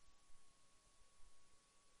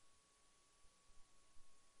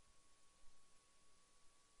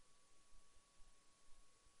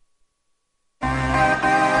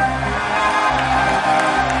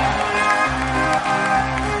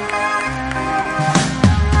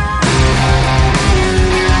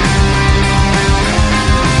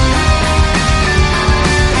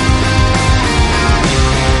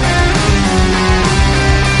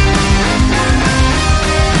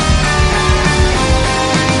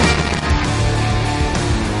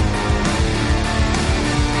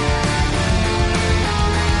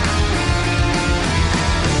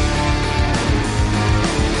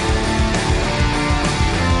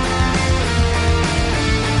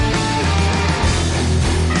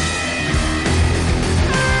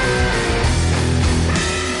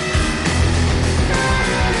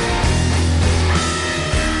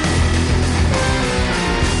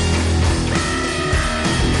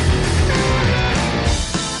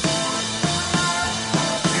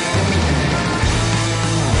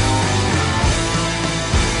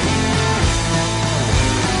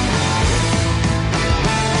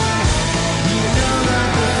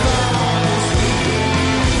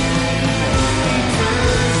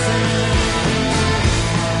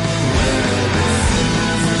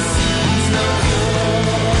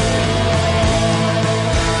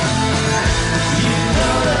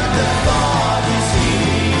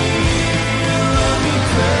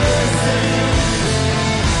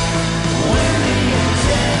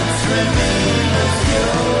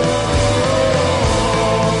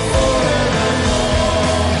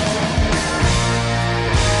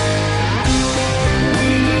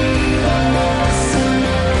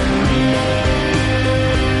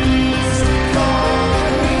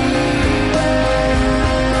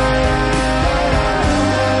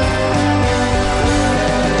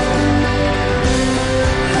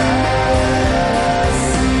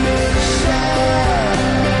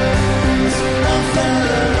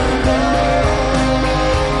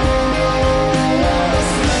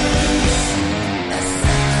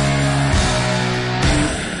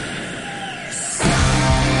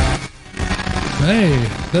Hey,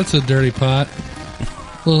 that's a dirty pot.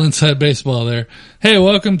 A little inside baseball there. Hey,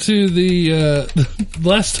 welcome to the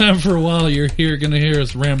last time for a while you're going to hear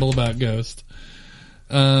us ramble about Ghost.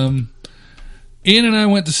 Ian and I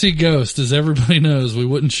went to see Ghost. As everybody knows, we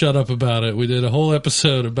wouldn't shut up about it. We did a whole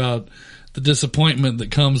episode about the disappointment that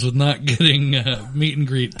comes with not getting meet and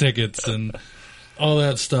greet tickets and all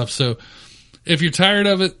that stuff. So if you're tired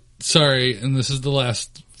of it, sorry, and this is the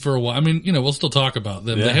last for a while. I mean, we'll still talk about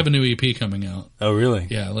them. Yeah. They have a new EP coming out. Oh, really?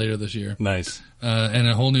 Yeah, later this year. Nice. And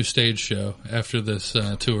a whole new stage show after this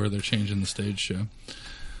tour. They're changing the stage show.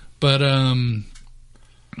 But,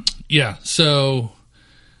 yeah, so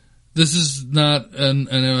this is not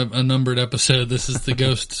a numbered episode. This is the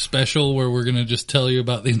Ghost special where we're going to just tell you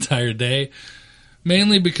about the entire day.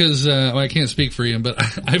 Mainly because, I can't speak for Ian, but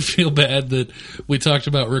I feel bad that we talked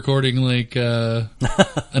about recording like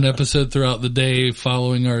an episode throughout the day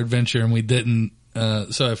following our adventure and we didn't.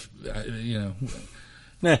 So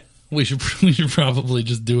we should probably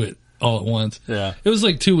just do it all at once. Yeah. It was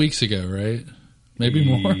like 2 weeks ago, right? Maybe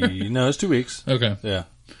more. No, it's 2 weeks. Okay. Yeah.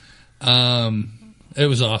 It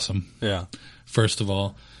was awesome. Yeah. First of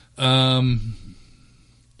all, I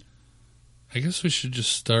guess we should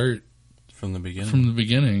just start from the beginning. From the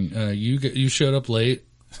beginning. You showed up late.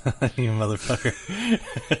 You motherfucker.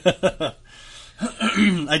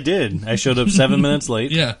 I did. I showed up 7 minutes late.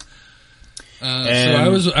 Yeah.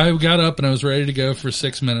 So I got up and I was ready to go for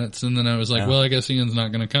 6 minutes, and then I was like, well, I guess Ian's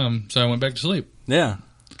not going to come, so I went back to sleep. Yeah,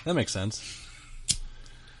 that makes sense.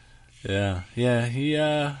 Yeah,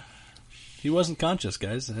 he wasn't conscious,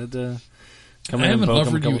 guys. I had to come in. I haven't and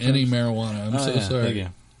offered you times. any marijuana. I'm so sorry. Thank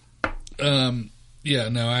you. Yeah,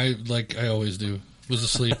 no, I always do. Was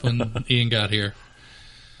asleep when Ian got here.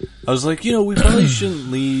 I was like, we probably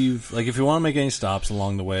shouldn't leave. Like, if you want to make any stops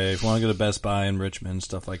along the way, if you want to go to Best Buy in Richmond,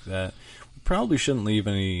 stuff like that, we probably shouldn't leave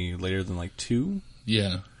any later than like 2.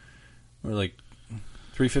 Yeah, or like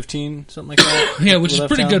 3:15, something like that. Yeah, which is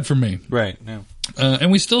pretty good for me. Right. Yeah.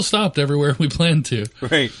 And we still stopped everywhere we planned to.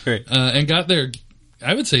 Right. And got there,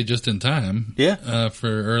 I would say, just in time. Yeah. For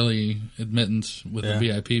early admittance with the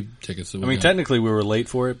VIP tickets that we got. Technically we were late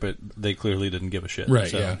for it, but they clearly didn't give a shit. Right,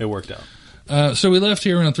 so yeah. It worked out. So we left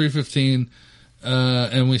here around 3:15,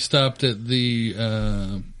 and we stopped at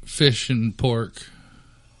the fish and pork.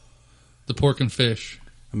 The pork and fish.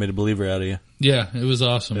 I made a believer out of you. Yeah, it was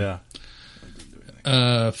awesome. Yeah.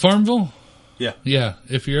 Farmville? Yeah. Yeah,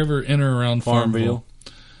 if you're ever in or around Farmville,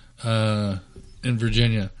 in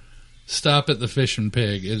Virginia, stop at the Fish and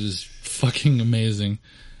Pig. It is fucking amazing.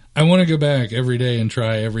 I want to go back every day and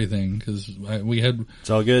try everything because it's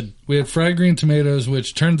all good. We had fried green tomatoes,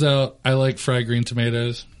 which turns out I like fried green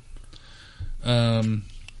tomatoes. And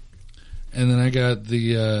then I got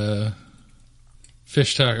the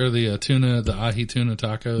fish taco, or the tuna, the ahi tuna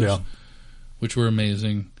tacos, which were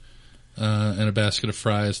amazing. And a basket of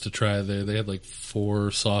fries to try there. They had like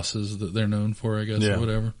 4 sauces that they're known for, I guess, or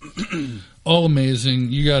whatever. All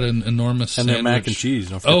amazing. You got an enormous sandwich. And their mac and cheese.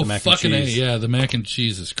 Don't forget the mac and cheese. Oh, fucking A, yeah. The mac and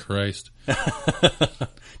cheese is Christ.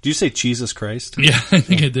 Do you say Jesus Christ? Yeah, I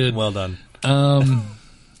think I did. Well done.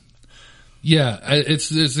 Yeah, it's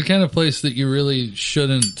the kind of place that you really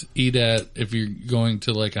shouldn't eat at if you're going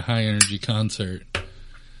to like a high energy concert.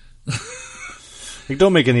 Like,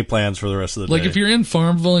 don't make any plans for the rest of the day. Like if you're in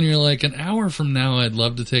Farmville and you're like, an hour from now I'd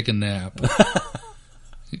love to take a nap.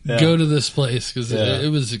 Go to this place because it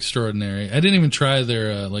was extraordinary. I didn't even try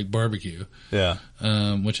their like barbecue. Yeah.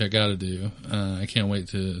 Which I got to do. I can't wait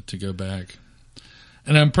to go back.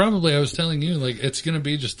 And I was telling you, like, it's going to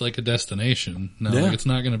be just like a destination. No, like, it's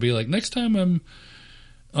not going to be like, next time I'm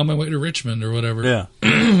on my way to Richmond or whatever. Yeah.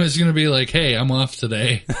 It's going to be like, hey, I'm off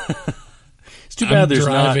today. It's too bad there's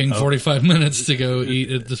driving 45 minutes to go eat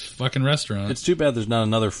at this fucking restaurant. It's too bad there's not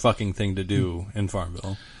another fucking thing to do in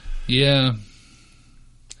Farmville. Yeah.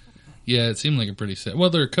 Yeah, it seemed like a pretty sad... Well,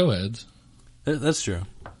 they're co-eds. That's true.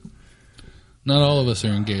 Not all of us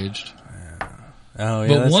are engaged. Oh, yeah,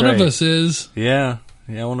 but that's one right. of us is. Yeah,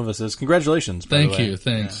 one of us is. Congratulations, by Thank the way. you,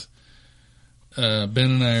 thanks. Yeah. Ben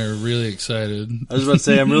and I are really excited. I was about to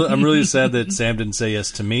say, I'm really sad that Sam didn't say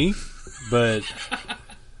yes to me, but...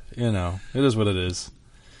 it is what it is.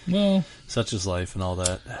 Well, such is life and all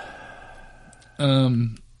that.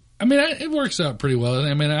 It works out pretty well.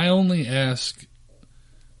 I mean, I only ask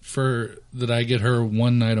for that I get her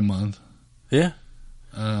one night a month. Yeah.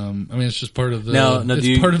 It's just part of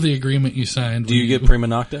the part of the agreement you signed. Do you get prima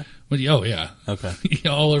nocta? Oh yeah. Okay.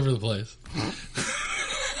 All over the place.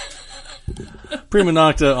 Prima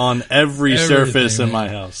nocta on every surface in my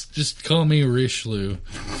house. Just call me Richelieu.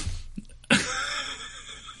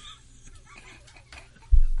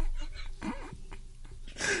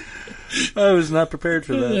 I was not prepared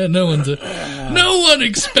for that. Yeah, no one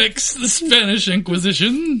expects the Spanish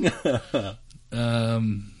Inquisition.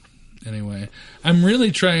 Anyway, I'm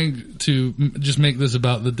really trying to just make this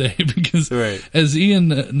about the day because, Right. as Ian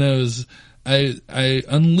knows, I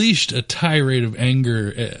unleashed a tirade of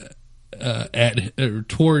anger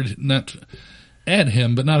not at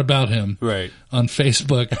him, but not about him. Right. On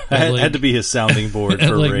Facebook, Had to be his sounding board at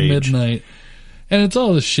for like rage. midnight, and it's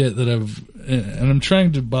all the shit that and I'm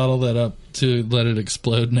trying to bottle that up to let it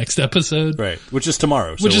explode next episode. Right. Which is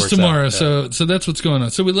tomorrow. So Which it is works tomorrow. out. So that's what's going on.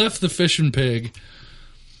 So we left the Fish and Pig,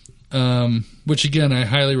 which again I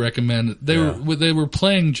highly recommend. They were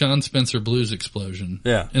playing John Spencer Blues Explosion.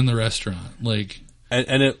 Yeah. In the restaurant, like,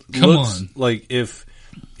 and it come looks on. like if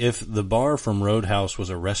the bar from Roadhouse was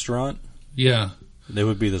a restaurant, yeah, it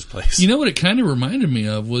would be this place. You know what it kind of reminded me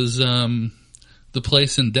of was the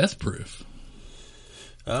place in Death Proof.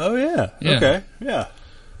 Oh yeah. Yeah. Okay. Yeah.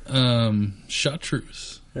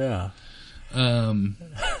 Chartreuse. Yeah. And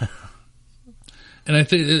I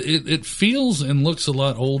think it feels and looks a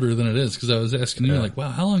lot older than it is, because I was asking you, like, wow,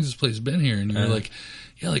 how long has this place been here? And you were like,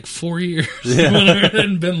 yeah, like 4 years. Yeah. Whenever it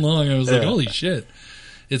hadn't been long, I was like, Yeah. holy shit.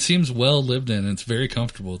 It seems well lived in. It's very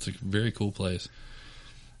comfortable. It's a very cool place.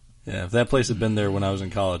 Yeah. If that place had been there when I was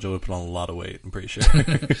in college, I would have put on a lot of weight. I'm pretty sure.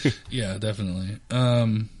 Yeah, definitely.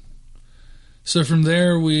 So from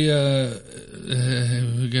there, we got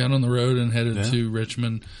on the road and headed to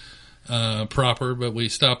Richmond proper, but we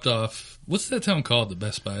stopped off. What's that town called that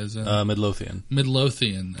Best Buy is in? Midlothian.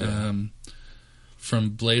 Midlothian, from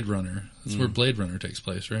Blade Runner. That's where Blade Runner takes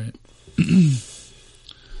place, right?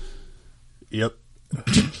 Yep.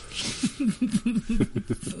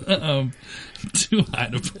 Too high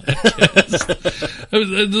to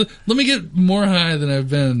podcast. Let me get more high than I've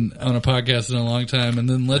been on a podcast in a long time, and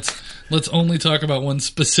then let's only talk about one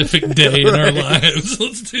specific day in our lives.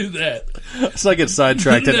 Let's do that. Let's not get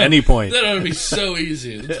sidetracked at No, any point. That ought to be so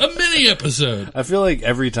easy. A mini episode. I feel like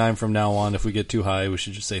every time from now on, if we get too high, we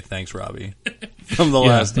should just say thanks, Robbie. From the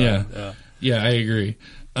last time. Yeah, I agree.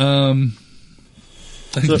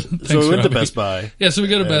 So Thanks, we went to Robbie. Best Buy. Yeah, so we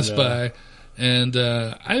go to Best Buy, and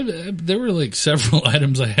there were like several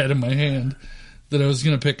items I had in my hand that I was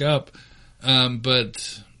going to pick up,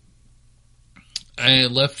 but I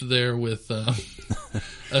left there with a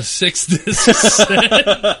 6-disc set.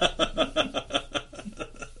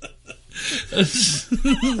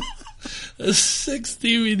 A 6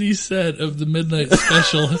 DVD set of the Midnight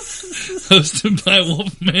Special hosted by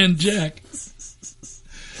Wolfman Jack.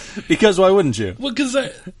 Because why wouldn't you? Well, because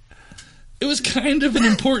it was kind of an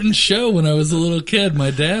important show when I was a little kid.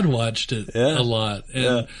 My dad watched it a lot,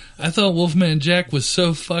 and I thought Wolfman Jack was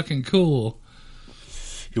so fucking cool.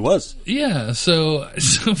 He was. Yeah, so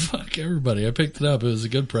fuck everybody. I picked it up. It was a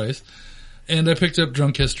good price. And I picked up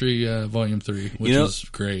Drunk History Volume 3, which was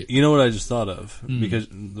great. You know what I just thought of? Because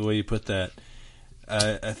the way you put that,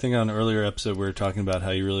 I think on an earlier episode we were talking about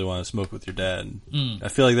how you really want to smoke with your dad. I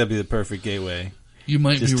feel like that'd be the perfect gateway. You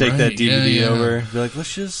might just be take right. that DVD Yeah. over, be like,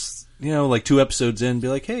 let's just, like 2 episodes in, be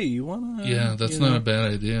like, hey, you want to... Yeah, that's not a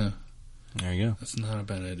bad idea. There you go. That's not a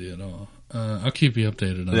bad idea at all. I'll keep you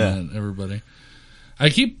updated on that, everybody. I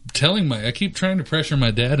keep trying to pressure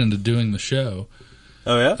my dad into doing the show.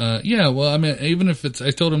 Oh, yeah? Yeah, well, I mean, I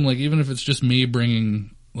told him, like, even if it's just me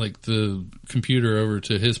bringing, like, the computer over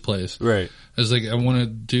to his place. Right. I was like, I want to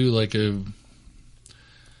do, like a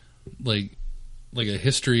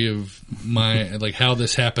history of like, how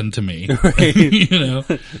this happened to me. Right.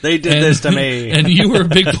 They did this to me. And you were a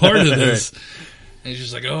big part of this. Right. And he's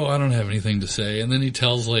just like, oh, I don't have anything to say. And then he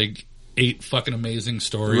tells, like, 8 fucking amazing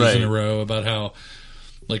stories in a row about how,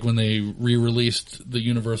 like, when they re-released the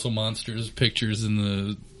Universal Monsters pictures in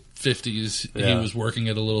the 50s, he was working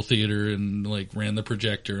at a little theater and, like, ran the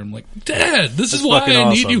projector. I'm like, Dad, this is why I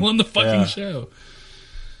need you on the fucking show.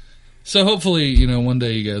 So hopefully, one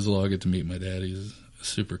day you guys will all get to meet my dad. He's a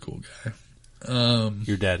super cool guy.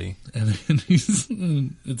 Your daddy. And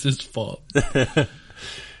it's his fault.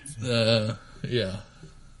 Yeah.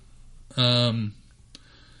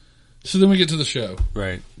 So then we get to the show.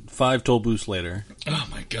 Right. 5 toll booths later. Oh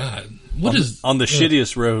my God. On the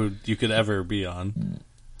shittiest road you could ever be on.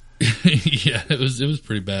 Yeah, it was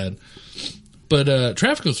pretty bad. But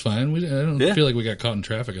traffic was fine. I don't feel like we got caught in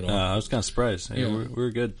traffic at all. I was kind of surprised. Hey, we were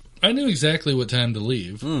good. I knew exactly what time to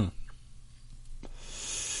leave.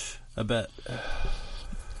 I bet.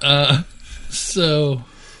 So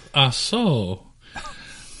I saw.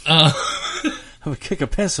 I would kick a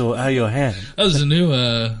pencil out of your hand. That was a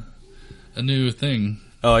new thing.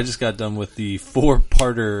 Oh, I just got done with the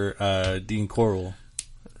 4-parter Dean Corll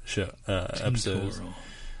show episodes.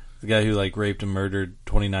 The guy who like raped and murdered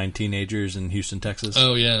 29 teenagers in Houston, Texas.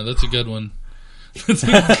 Oh yeah, that's a good one. That's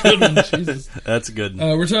a good one. Jesus. That's a good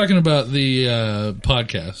one. We're talking about the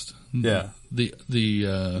podcast. Yeah. The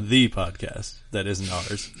podcast that isn't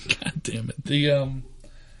ours. God damn it. The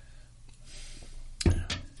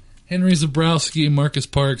Henry Zabrowski, Marcus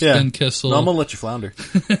Parks, Ben Kissel. No, I'm gonna let you flounder.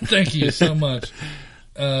 Thank you so much.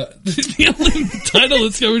 The only title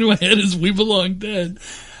that's coming to my head is "We Belong Dead."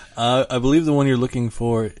 I believe the one you're looking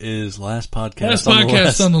for is Last Podcast. Last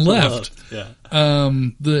Podcast on the Left. Yeah. I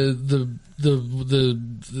mean,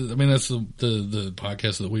 that's the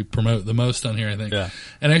podcast that we promote the most on here, I think. Yeah.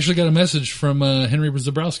 And I actually got a message from Henry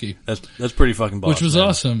Zabrowski. That's pretty fucking boss, which was man.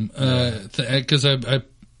 awesome. Because I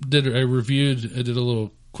did a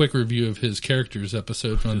little quick review of his characters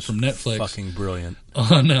episode from Netflix. Fucking brilliant.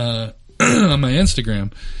 On my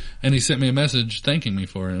Instagram. And he sent me a message thanking me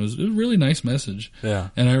for it. It was a really nice message. Yeah.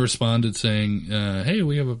 And I responded saying, hey,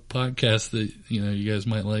 we have a podcast that, you guys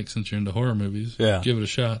might like since you're into horror movies. Yeah. Give it a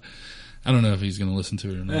shot. I don't know if he's going to listen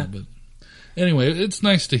to it or not, but anyway, it's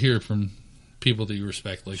nice to hear from people that you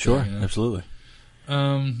respect like sure, that. Sure, absolutely.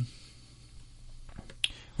 Weren't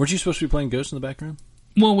you supposed to be playing Ghost in the background?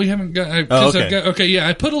 Well, we haven't got.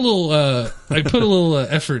 I put a little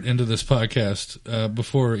effort into this podcast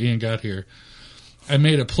before Ian got here. I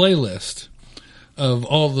made a playlist of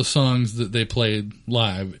all the songs that they played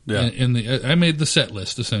live. Yeah. I made the set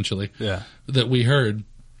list essentially. Yeah. That we heard,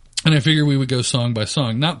 and I figured we would go song by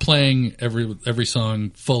song, not playing every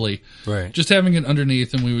song fully, right? Just having it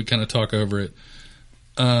underneath, and we would kind of talk over it,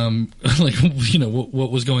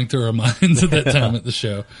 what was going through our minds at that time at the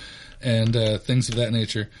show, and things of that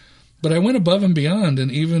nature. But I went above and beyond,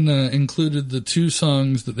 and even included the 2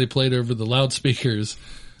 songs that they played over the loudspeakers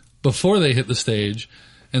before they hit the stage,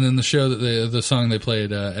 and then the song they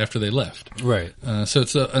played after they left. Right. So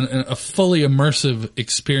it's a fully immersive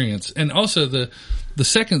experience, and also the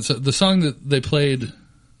song that they played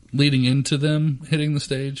leading into them hitting the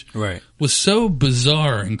stage, right, was so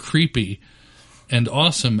bizarre and creepy and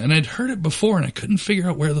awesome. And I'd heard it before, and I couldn't figure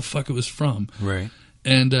out where the fuck it was from. Right.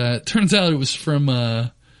 And it turns out it was from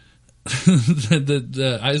the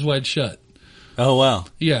Eyes Wide Shut. Oh wow!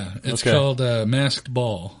 Yeah, it's called Masked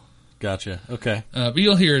Ball. Gotcha. Okay. But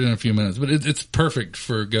you'll hear it in a few minutes. But it's perfect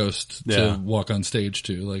for Ghost to walk on stage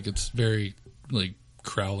to. Like, it's very, like,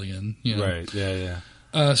 Crowleyan, Right. Yeah.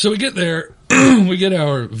 So we get there. We get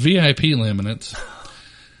our VIP laminates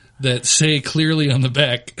that say clearly on the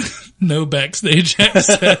back, no backstage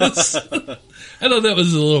access. I thought that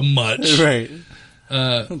was a little much. Right.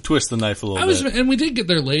 Twist the knife a little bit. And we did get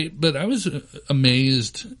there late, but I was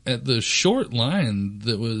amazed at the short line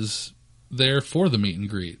that was there for the meet and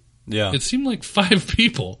greet. Yeah. It seemed like 5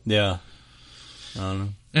 people. Yeah. I don't know.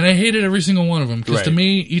 And I hated every single one of them, because right. to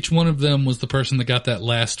me, each one of them was the person that got that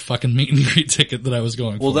last fucking meet and greet ticket that I was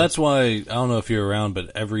going for. Well, that's why, I don't know if you're around,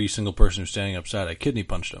 but every single person who's standing upside, I kidney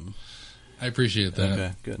punched them. I appreciate that.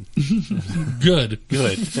 Okay, good. Good.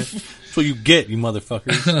 That's what you get, you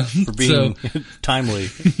motherfuckers, for being timely.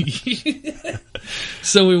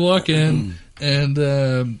 So we walk in, and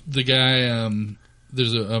the guy,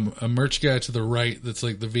 there's a merch guy to the right that's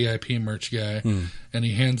like the VIP merch guy, and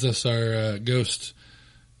he hands us our Ghost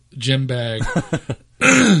gym bag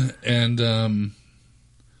and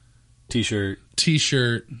T-shirt.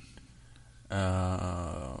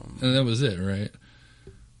 And that was it, right?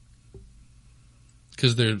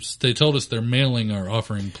 Because they told us they're mailing our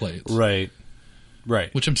offering plates. Right.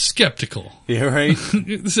 Which I'm skeptical. Yeah, right?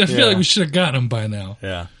 I feel like we should have gotten them by now.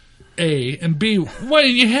 Yeah. A, and B, why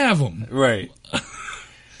didn't you have them? Right.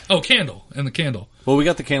 Oh, candle. And the candle. Well, we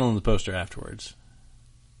got the candle and the poster afterwards.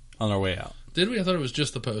 On our way out. Did we? I thought it was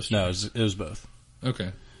just the poster. No, it was both.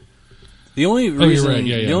 Okay. The only reason, you're right.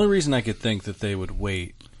 Yeah. The only reason I could think that they would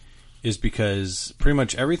wait is because pretty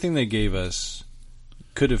much everything they gave us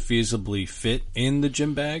could have feasibly fit in the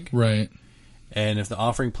gym bag. Right. And if the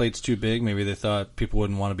offering plate's too big, maybe they thought people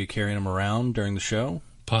wouldn't want to be carrying them around during the show.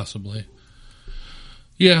 Possibly.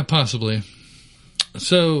 Yeah, possibly.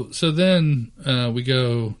 So then we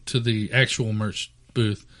go to the actual merch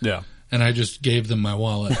booth. Yeah. And I just gave them my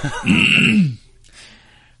wallet.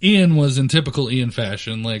 Ian was in typical Ian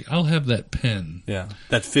fashion, like, I'll have that pen. Yeah,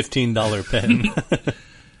 that $15 pen.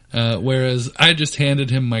 Whereas I just handed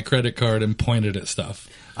him my credit card and pointed at stuff.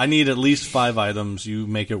 I need at least 5 items. You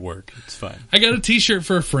make it work. It's fine. I got a T-shirt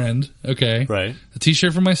for a friend, okay? Right. A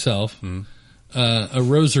T-shirt for myself. A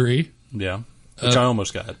rosary. Yeah. Which I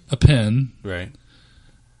almost got. A pen. Right.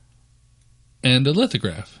 And a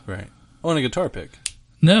lithograph. Right. Oh, and a guitar pick.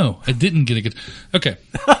 No, I didn't get a good. Okay.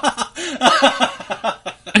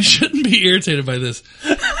 I shouldn't be irritated by this.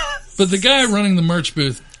 But the guy running the merch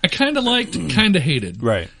booth I kind of liked, kind of hated.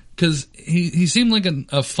 Right. Because he seemed like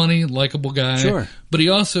a funny, likable guy. Sure. But he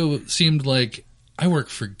also seemed like, I work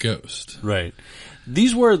for Ghost. Right.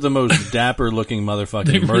 These were the most dapper-looking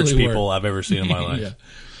motherfucking merch really people I've ever seen in my life. Yeah.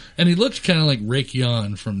 And he looked kind of like Rake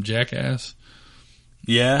Yon from Jackass.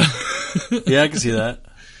 Yeah. Yeah, I can see that.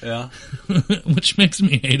 Yeah. Which makes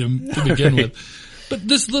me hate him to begin with. But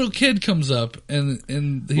this little kid comes up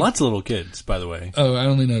and Lots of little kids, by the way. Oh, I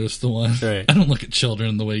only noticed the one. Right. I don't look at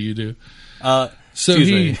children the way you do. Excuse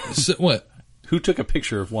me. What? Who took a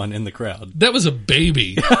picture of one in the crowd? That was a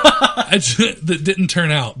baby. That didn't turn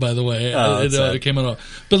out, by the way. It came out.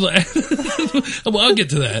 But well, I'll get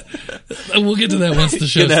to that. We'll get to that once the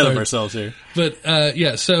show Getting ahead starts. of ourselves here. But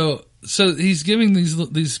yeah, so he's giving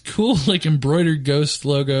these cool like embroidered Ghost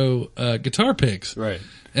logo guitar picks, Right.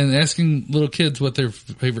 and asking little kids what their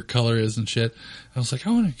favorite color is and shit. I was like,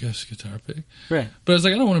 I want a Ghost guitar pick, Right. but I was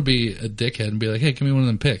like, I don't want to be a dickhead and be like, hey, give me one of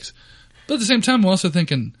them picks. But at the same time, I'm also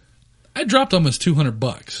thinking, I dropped almost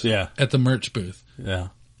 $200 Yeah. at the merch booth. Yeah.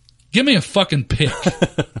 Give me a fucking pick.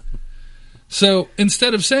 So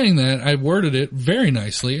instead of saying that, I worded it very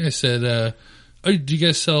nicely. I said, oh, do you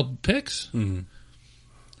guys sell picks? Mm-hmm.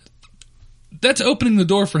 That's opening the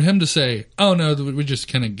door for him to say, oh, no, we just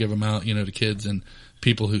kind of give them out, to kids and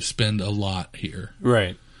people who spend a lot here.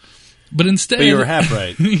 Right. But instead... But you were half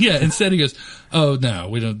right. Yeah, instead he goes, oh, no,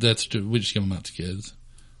 we don't. We just give them out to kids.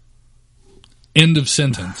 End of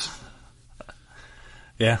sentence.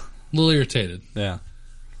 Yeah. A little irritated. Yeah.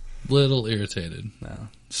 Little irritated. No.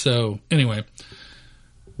 So anyway,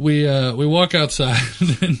 we walk outside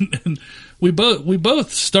and we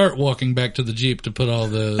both start walking back to the Jeep to put all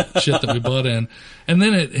the shit that we bought in, and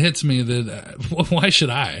then it hits me that why should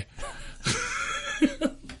I?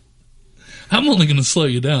 I'm only going to slow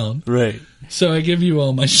you down, Right. so I give you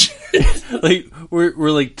all my shit. Like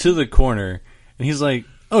we're like to the corner, and he's like,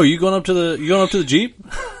 "Oh, you going up to the Jeep?"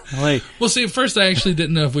 I'm like, Well, see, at first I actually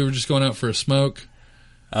didn't know if we were just going out for a smoke.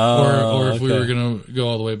 Or if we were going to go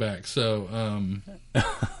all the way back. So,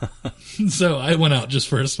 so I went out just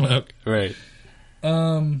for a smoke. Right.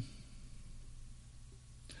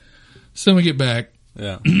 So then we get back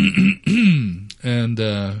Yeah. and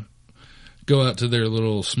go out to their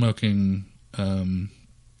little smoking,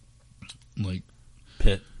 like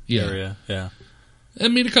Pit Yeah. area. Yeah.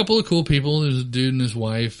 and meet a couple of cool people. There's a dude and his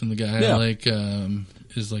wife, and the guy Yeah.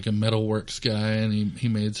 is like a metalworks guy, and he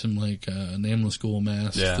made some like Nameless Ghoul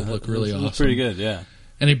masks that look really awesome. Pretty good. Yeah.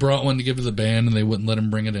 And he brought one to give to the band, and they wouldn't let him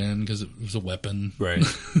bring it in because it was a weapon. Right.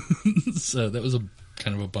 So that was a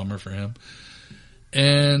kind of a bummer for him.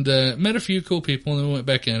 And met a few cool people, and then we went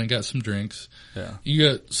back in and got some drinks. Yeah. You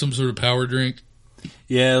got some sort of power drink.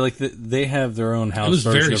 Yeah, like they have their own house It was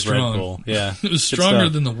version very of strong. Red Bull. Yeah. It was Good stronger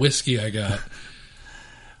stuff. than the whiskey I got.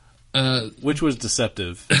 Which was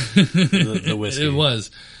deceptive. the whiskey. It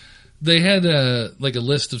was. They had like a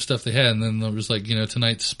list of stuff they had, and then there was like,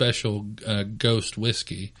 tonight's special Ghost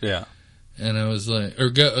whiskey. Yeah. And I was like, or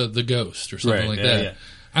the Ghost or something Right, like yeah, that. yeah.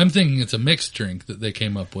 I'm thinking it's a mixed drink that they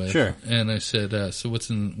came up with. Sure. And I said, so what's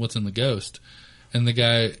in the Ghost? And the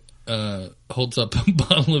guy holds up a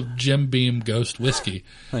bottle of Jim Beam Ghost whiskey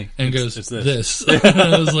Like, and it's goes, this. and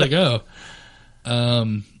I was like, oh, all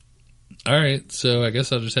right. So I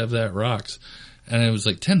guess I'll just have that rocks. And it was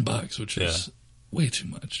like $10, which was way too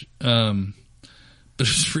much. But it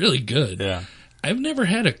was really good. Yeah. I've never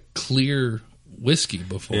had a clear whiskey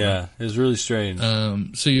before. Yeah. It was really strange.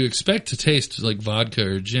 So you expect to taste like vodka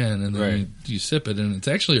or gin, and then Right. you sip it, and it's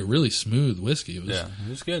actually a really smooth whiskey. It was, It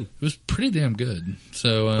was good. it was pretty damn good.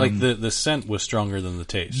 So, Like the scent was stronger than the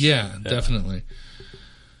taste. yeah, definitely.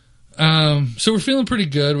 So we're feeling pretty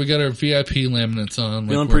good. We got our VIP laminates on. Feeling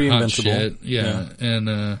like we're pretty hot invincible. shit. Yeah.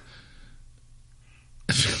 And,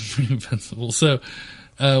 pretty invincible. So,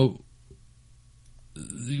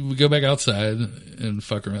 we go back outside and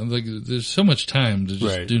fuck around. Like, there's so much time to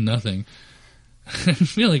just Right. do nothing. I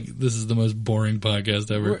feel like this is the most boring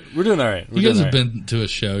podcast ever. We're doing all right. You guys have been to a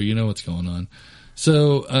show. You know what's going on.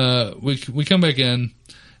 So, we come back in,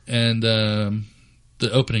 and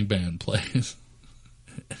the opening band plays.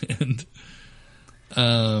 And,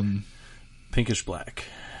 Pinkish Black.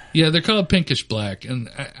 yeah, they're called Pinkish Black, and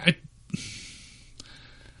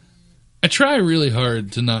I try really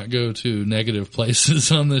hard to not go to negative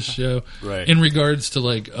places on this show, Right. in regards to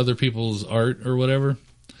like other people's art or whatever.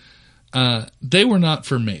 They were not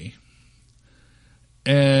for me,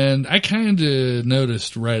 and I kind of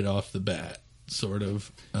noticed right off the bat. Sort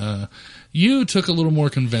of. You took a little more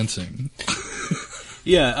convincing.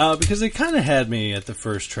 Yeah, because they kind of had me at the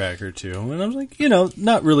first track or two, and I was like,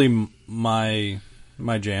 not really my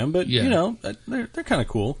jam, but Yeah. they're kind of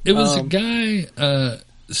cool. It was a guy.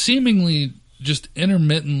 seemingly just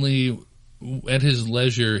intermittently at his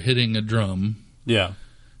leisure hitting a drum Yeah.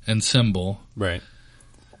 and cymbal. Right.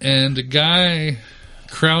 And a guy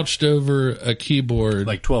crouched over a keyboard,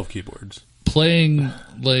 Like 12 keyboards. playing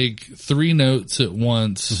like 3 notes at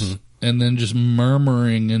once, and then just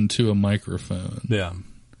murmuring into a microphone. Yeah.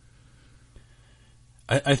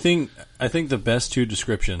 I think the best 2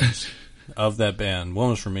 descriptions of that band, one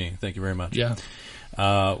was for me, thank you very much. Yeah.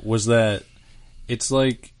 Was that it's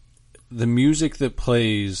like the music that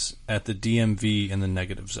plays at the DMV in the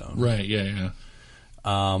negative zone. Right, yeah.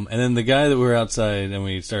 And then the guy that we were outside and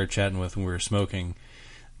we started chatting with when we were smoking,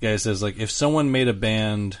 the guy says, like, if someone made a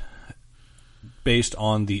band based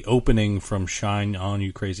on the opening from Shine On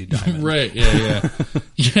You Crazy Diamond. Right, yeah.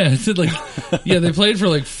 Yeah, it's like, they played for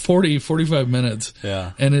like 40, 45 minutes.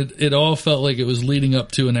 Yeah. And it all felt like it was leading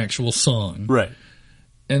up to an actual song. Right.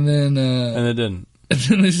 And then, And it didn't. and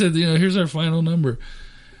then they said, here's our final number.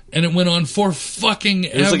 And it went on for fucking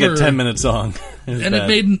ever. It was like a 10-minute song. And it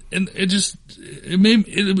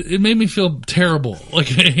made me feel terrible.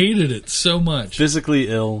 Like, I hated it so much. Physically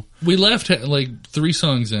ill. We left like 3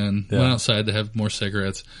 songs in, went outside to have more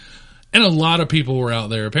cigarettes, and a lot of people were out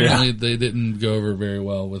there. Apparently, they didn't go over very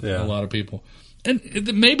well with a lot of people.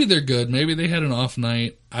 And maybe they're good. Maybe they had an off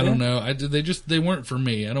night. I don't know. They weren't for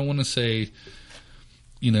me. I don't want to say,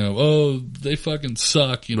 they fucking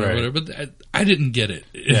suck, Right. whatever. But I didn't get it.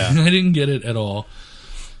 Yeah. I didn't get it at all.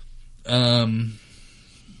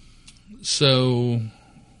 So,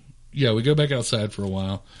 yeah, we go back outside for a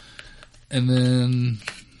while, and then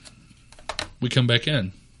we come back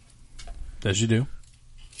in. As you do.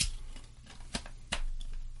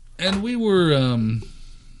 And we were,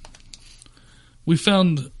 we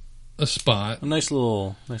found a spot. A nice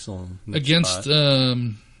little Against, spot.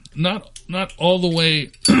 Not all the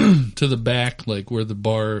way to the back, like where the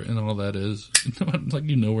bar and all that is. Like,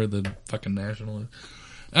 where the fucking National is.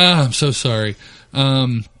 I'm so sorry.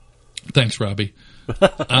 Thanks, Robbie.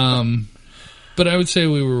 But I would say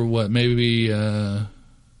we were, maybe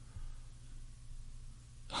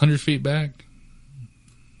 100 feet back?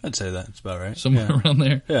 I'd say that's about right. Somewhere around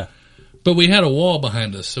there. Yeah. But we had a wall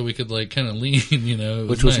behind us, so we could, kind of lean,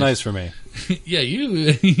 Which was nice for me. Yeah,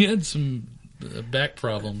 you had some back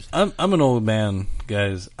problems. I'm an old man,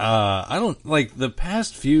 guys. I don't, the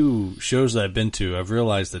past few shows that I've been to, I've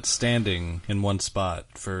realized that standing in one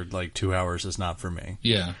spot for, 2 hours is not for me.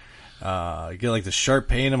 Yeah. I get, the sharp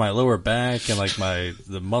pain in my lower back, and,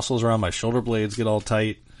 the muscles around my shoulder blades get all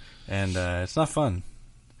tight, and it's not fun.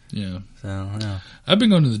 Yeah. So, yeah. I've been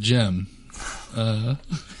going to the gym.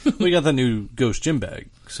 We got the new Ghost gym bag,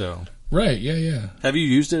 so. Right, yeah. Have you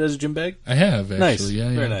used it as a gym bag? I have, actually. Nice. Yeah.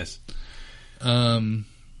 Very nice. Gotten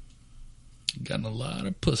a lot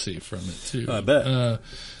of pussy from it, too. Oh, I bet.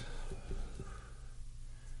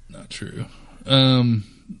 Not true.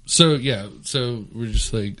 So we're just,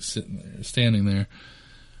 sitting there, standing there.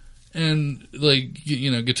 And,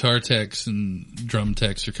 guitar techs and drum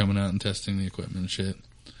techs are coming out and testing the equipment and shit.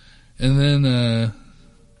 And then,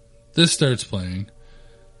 this starts playing.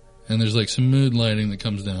 And there's, some mood lighting that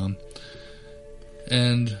comes down.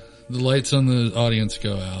 And the lights on the audience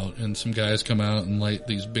go out. And some guys come out and light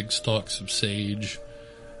these big stalks of sage.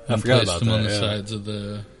 I And forgot place about them that, on the yeah. sides of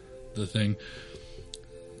the thing.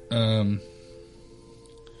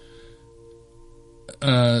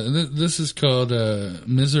 This is called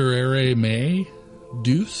Miserere Me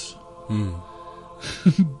Deuce.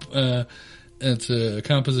 It's a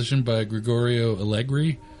composition by Gregorio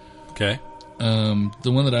Allegri. Okay.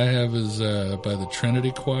 The one that I have is by the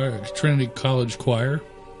Trinity College Choir.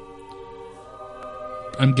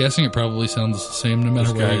 I'm guessing it probably sounds the same no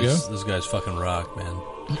matter where I go. This guy's fucking rock, man.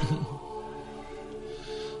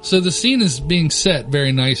 So the scene is being set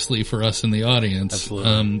very nicely for us in the audience.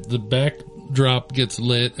 Absolutely. The backdrop gets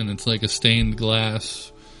lit, and it's like a stained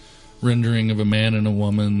glass rendering of a man and a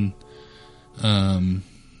woman.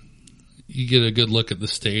 You get a good look at the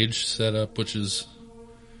stage setup, which is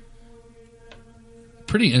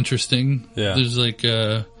pretty interesting. Yeah. There's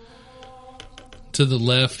to the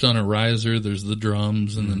left on a riser, there's the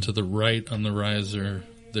drums, and then to the right on the riser,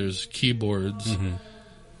 there's keyboards.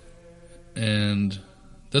 And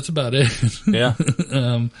that's about it. Yeah.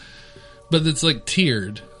 But it's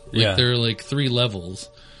tiered. There are 3 levels.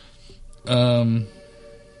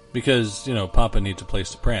 Because, Papa needs a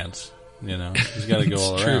place to prance. He's got to go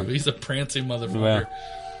all True. around. He's a prancing motherfucker. Yeah.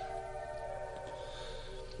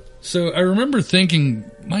 So I remember thinking,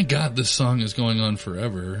 my God, this song is going on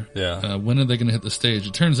forever. Yeah. When are they going to hit the stage?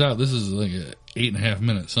 It turns out this is a 8.5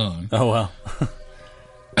 minute song. Oh, wow.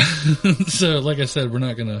 So, like I said, we're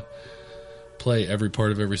not going to play every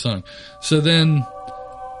part of every song. So then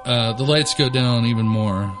the lights go down even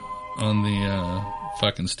more on the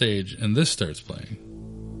fucking stage, and this starts playing.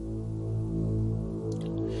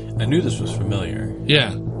 I knew this was familiar.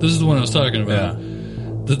 Yeah, this is the one I was talking about. Yeah.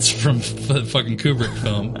 That's from the fucking Kubrick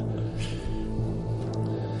film.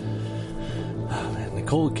 Oh, man,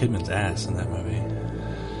 Nicole Kidman's ass in that movie.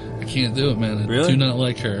 I can't do it, man. I Really? do not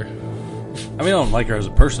like her. I mean, I don't like her as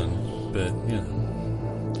a person, but, you know.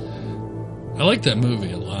 I like that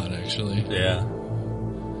movie a lot, actually. Yeah.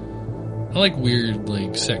 I like weird,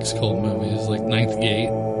 like, sex cult movies, like Ninth Gate.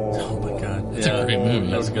 Oh, my God. It's a great movie.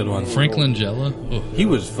 That was a good one. Frank Langella. Oh. He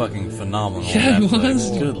was fucking phenomenal. Yeah, in he that flick. was.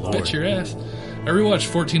 Good Lord. Bet your ass. I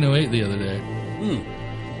rewatched 1408 the other day.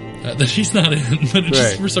 That he's not in, but it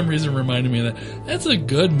just Right. for some reason reminded me of that. That's a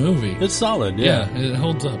good movie. It's solid, Yeah, yeah. it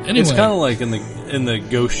holds up. Anyway, It's kind of like in the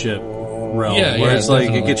ghost ship realm, Yeah, where yeah, it's like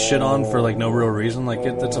definitely. it gets shit on for like no real reason. Like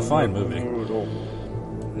it's a fine movie.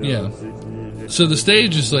 yeah. So the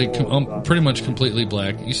stage is like pretty much completely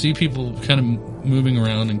black. You see people kind of moving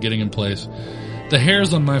around and getting in place. The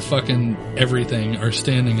hairs on my fucking everything are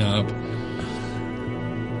standing up.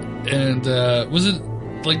 And was it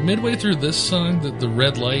like midway through this song that the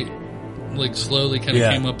red light like slowly kind of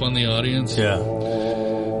Yeah. came up on the audience? Yeah,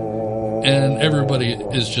 And everybody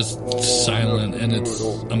is just silent, and it's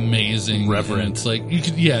amazing. Reverent. And it's like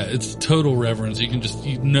it's total reverence. You can just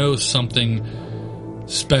something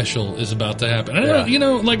special is about to happen. I don't, Yeah.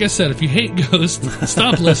 like I said, if you hate Ghost,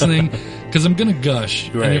 stop listening because I'm gonna gush.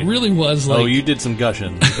 And Right. it really was like. oh, you did some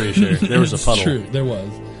gushing. I'm pretty sure there was a It's puddle. True, there was.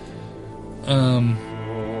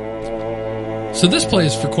 So this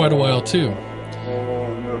plays for quite a while too,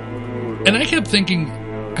 and I kept thinking,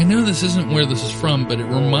 I know this isn't where this is from, but it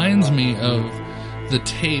reminds me of the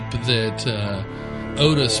tape that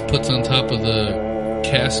Otis puts on top of the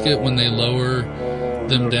casket when they lower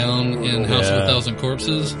them down in House of a Yeah. Thousand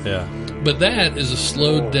Corpses. Yeah, But that is a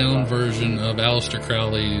slowed down version of Aleister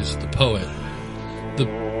Crowley's The Poet.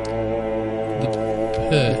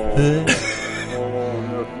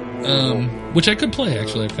 Which I could play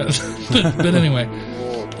actually, but anyway,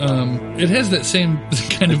 it has that same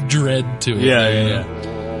kind of dread to it. yeah.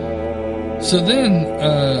 So then,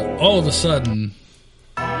 all of a sudden,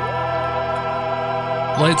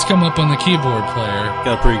 lights come up on the keyboard player.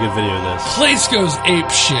 Got a pretty good video of this. Place goes ape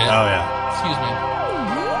shit. Oh yeah, Excuse me,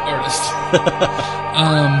 artist.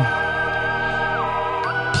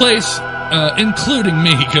 Place, including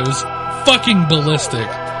me, goes fucking ballistic.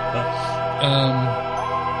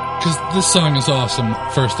 Because this song is awesome,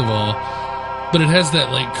 first of all, but it has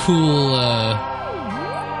that like cool,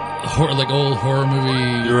 like old horror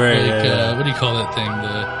movie, Right, like yeah. what do you call that thing?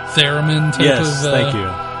 The theremin type yes. of. Thank you.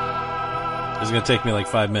 It's gonna take me like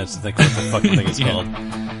 5 minutes to think what the fucking thing is Yeah. called.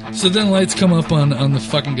 So then lights come up on the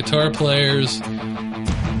fucking guitar players,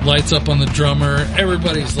 lights up on the drummer.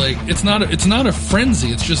 Everybody's like, it's not a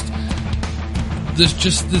frenzy. It's just there's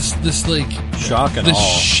just this like Shock and this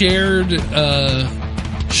awe. shared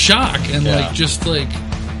shock and Yeah. like just like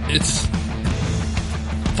it's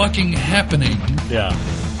fucking happening, Yeah,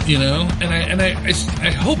 and I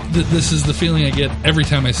hope that this is the feeling I get every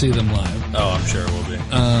time I see them live. oh, I'm sure it will be.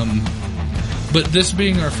 But this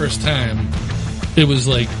being our first time, it was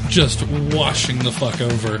like just washing the fuck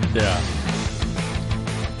over. Yeah,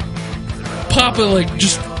 Papa like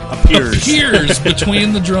just appears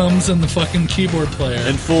between the drums and the fucking keyboard player.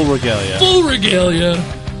 in full regalia. Full regalia.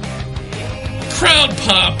 Crowd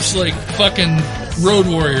pops like fucking Road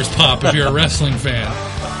Warriors pop if you're a wrestling fan.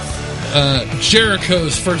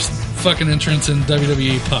 Jericho's first fucking entrance in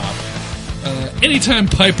WWE pop. Anytime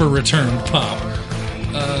Piper returned pop.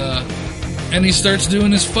 And he starts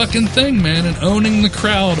doing his fucking thing, man, and owning the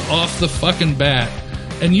crowd off the fucking bat.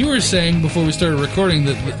 And you were saying before we started recording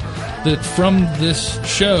that from this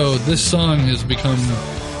show, this song has become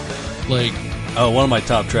like Oh, one of my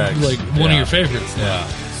top tracks. one of your favorites. Yeah.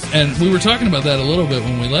 And we were talking about that a little bit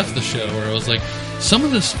when we left the show, where I was like, some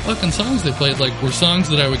of the fucking songs they played like were songs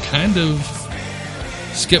that I would kind of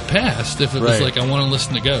skip past if it was Right. like I want to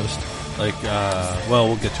listen to Ghost. Like, well,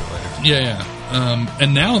 we'll get to it later. Yeah.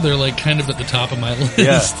 And now they're like kind of at the top of my list.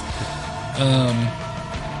 Yeah.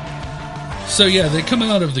 So yeah, they come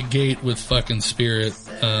out of the gate with fucking Spirit,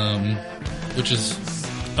 which is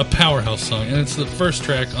a powerhouse song, and it's the first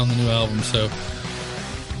track on the new album. So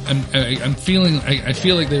I'm feeling, I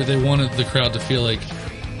feel like they wanted the crowd to feel like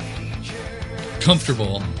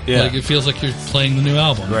comfortable. Yeah. Like it feels like you're playing the new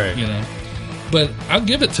album, Right. But I'll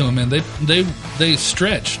give it to them, man. They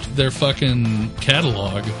stretched their fucking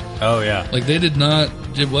catalog. Oh yeah. Like they did not.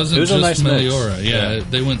 It wasn't It was a just nice mix. Meliora. Yeah, Yeah.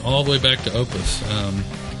 they went all the way back to Opus.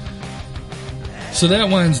 So that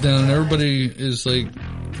winds down, and everybody is like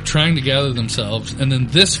trying to gather themselves, and then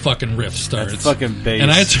this fucking riff starts. That fucking bass.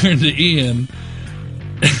 And I turn to Ian,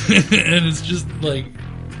 and it's just like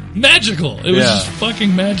magical. It was just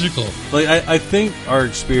fucking magical. Like I think our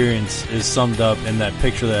experience is summed up in that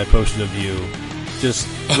picture that I posted of you, just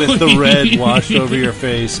with the red washed over your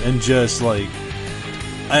face, and just like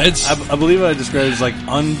I believe I described it as like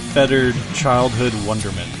unfettered childhood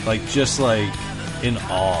wonderment, like just like in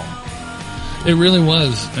awe. It really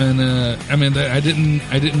was, and I mean, I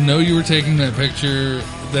didn't know you were taking that picture.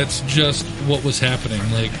 That's just what was happening.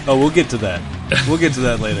 Like, oh, we'll get to that. We'll get to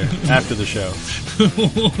that later after the show,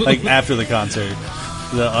 like after the concert,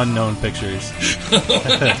 the unknown pictures.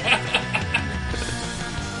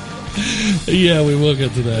 Yeah, we will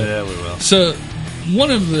get to that. Yeah, we will. So,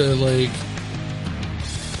 one of the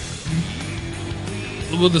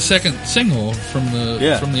the second single from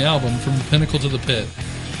the album, from Pinnacle to the Pit.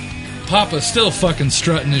 Papa's still fucking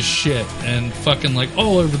strutting his shit and fucking like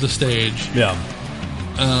all over the stage. Yeah.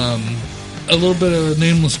 A little bit of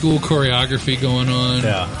Nameless School choreography going on.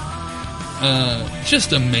 Yeah.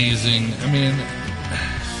 Just amazing. I mean,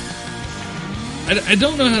 I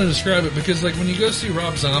don't know how to describe it, because like when you go see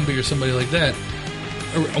Rob Zombie or somebody like that,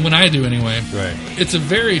 or when I do anyway, right, it's a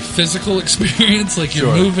very physical experience. Like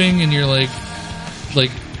you're moving and you're like.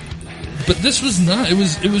 But this was not.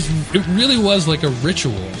 It really was like a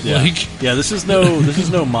ritual. Yeah. Like, yeah. This is no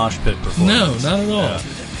mosh pit performance. No, not at all. Yeah.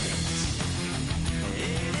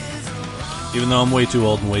 Even though I'm way too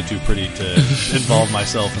old and way too pretty to involve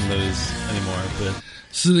myself in those anymore. But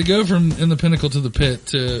so they go from In the Pinnacle to the Pit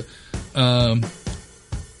to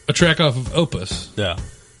a track off of Opus. Yeah.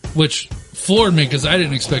 Which floored me because I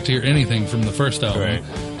didn't expect to hear anything from the first album.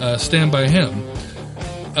 Right. Stand By Him.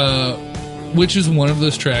 Which is one of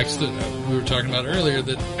those tracks that we were talking about earlier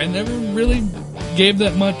that I never really gave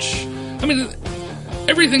that much. I mean,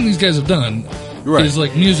 everything these guys have done is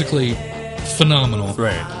like musically phenomenal.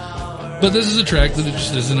 Right. But this is a track that it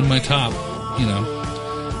just isn't in my top, you know.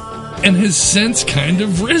 And has since kind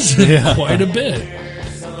of risen quite a bit.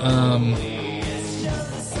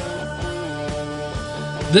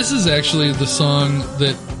 This is actually the song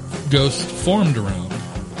that Ghost formed around.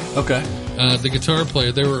 Okay. The guitar player,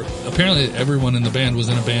 apparently everyone in the band was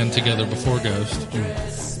in a band together before Ghost.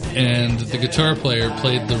 And the guitar player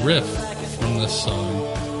played the riff from this song.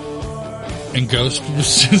 And Ghost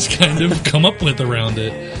was just kind of come up with around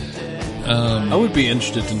it. I would be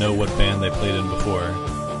interested to know what band they played in before.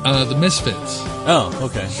 The Misfits. Oh,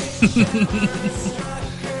 okay.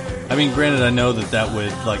 I mean, granted, I know that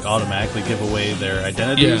would like automatically give away their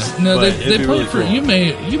identities. Yeah, no, they played really for. Cool. You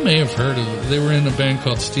may have heard of it. They were in a band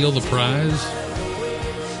called Steal the Prize.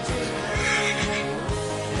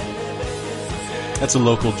 That's a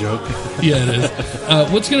local joke. Yeah, it is.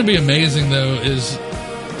 What's going to be amazing though is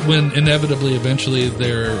when inevitably, eventually,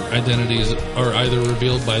 their identities are either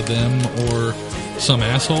revealed by them or some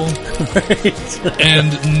asshole, right.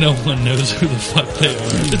 And no one knows who the fuck they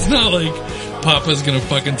are. It's not like Papa's gonna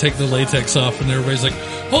fucking take the latex off and everybody's like,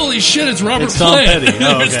 holy shit, it's Robert Plant. Tom Petty.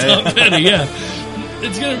 Oh, okay. It's Tom Petty, yeah.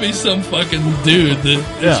 It's gonna be some fucking dude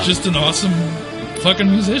that is just an awesome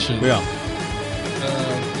fucking musician. Yeah.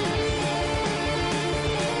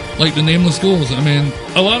 Like the Nameless Ghouls. I mean,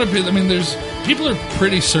 a lot of people, people are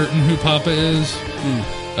pretty certain who Papa is.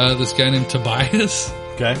 This guy named Tobias.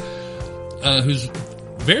 Okay. Who's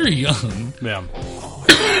very young. Yeah.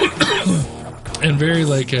 And very,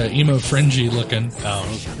 like, emo fringy looking.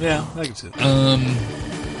 Oh, yeah, I can see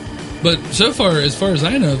that. But so far as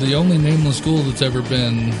I know, the only Nameless Ghoul that's ever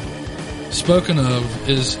been spoken of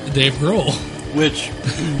is Dave Grohl. Which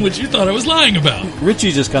you thought I was lying about.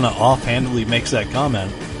 Richie just kind of offhandedly makes that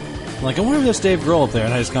comment. I'm like, I wonder if that's Dave Grohl up there.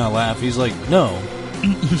 And I just kind of laugh. He's like, no.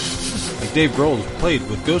 Like, Dave Grohl played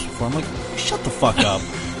with Ghost before. I'm like, shut the fuck up.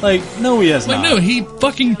 Like, no, he has not. No, he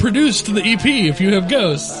fucking produced the EP, If You Have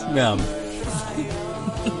Ghosts. Yeah.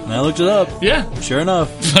 And I looked it up. Yeah. Sure enough.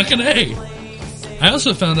 Fucking A. I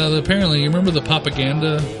also found out that apparently, you remember the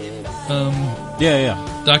Propaganda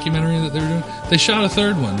documentary that they were doing? They shot a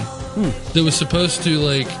third one that was supposed to,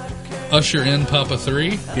 like, usher in Papa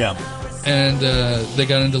 3. Yeah. And they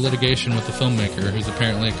got into litigation with the filmmaker, who's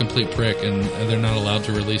apparently a complete prick, and they're not allowed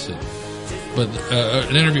to release it. But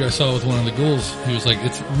an interview I saw with one of the ghouls, he was like,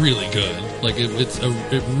 "It's really good. Like it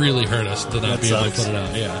really hurt us to not be able to put it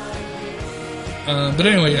out." Yeah. But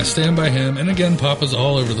anyway, yeah, Stand By Him, and again, Papa's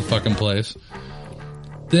all over the fucking place.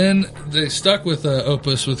 Then they stuck with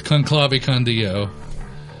Opus with Conclave Con Dio,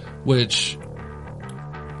 which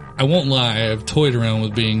I won't lie, I've toyed around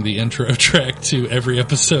with being the intro track to every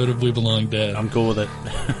episode of We Belong Dead. I'm cool with it.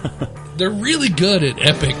 They're really good at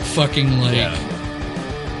epic fucking, like... Yeah.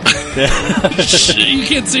 You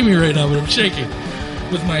can't see me right now, but I'm shaking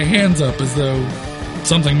with my hands up as though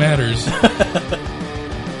something matters.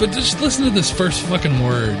 But just listen to this first fucking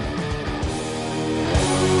word.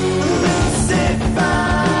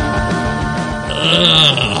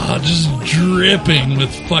 Ugh, just dripping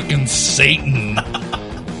with fucking Satan.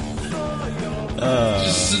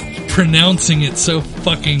 Just pronouncing it so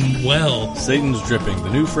fucking well. Satan's Dripping, the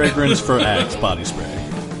new fragrance for Axe body spray.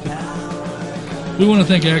 We want to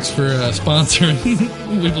thank Axe for sponsoring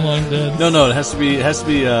We Belong Dead. No, it has to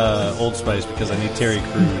be Old Spice because I need Terry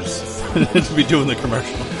Crews to be doing the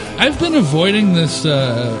commercial. I've been avoiding this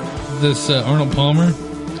Arnold Palmer,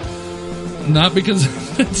 not because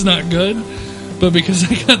it's not good, but because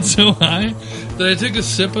I got so high that I took a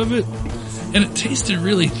sip of it and it tasted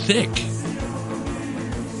really thick.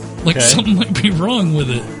 Like something might be wrong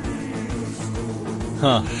with it.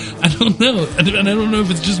 Huh. I don't know. And I don't know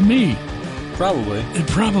if it's just me. Probably. It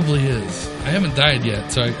probably is. I haven't died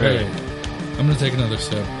yet, so I'm going to take another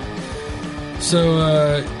sip. So,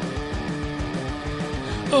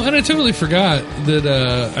 oh, and I totally forgot that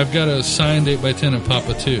I've got a signed 8x10 of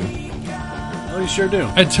Papa 2. Oh, you sure do.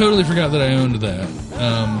 I totally forgot that I owned that.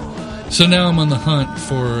 So now I'm on the hunt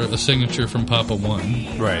for a signature from Papa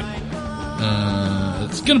 1. Right.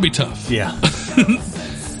 It's going to be tough. Yeah.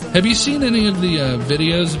 Have you seen any of the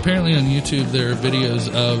videos? Apparently on YouTube there are videos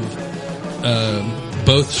of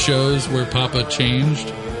both shows where Papa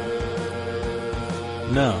changed.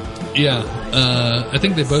 No. Yeah. I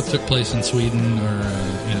think they both took place in Sweden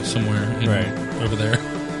or somewhere over there.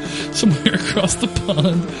 Somewhere across the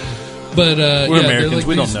pond. But we're Americans,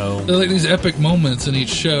 we don't know. They're like these epic moments in each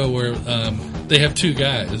show where they have two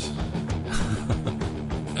guys.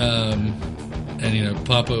 And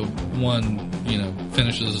Papa 1,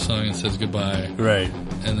 finishes the song and says goodbye. Right.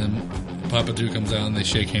 And then Papa 2 comes out and they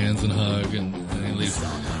shake hands and hug and he leaves.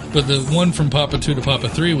 But the one from Papa 2 to Papa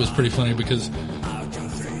 3 was pretty funny because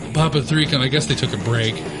Papa 3, I guess they took a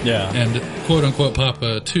break. Yeah. And quote unquote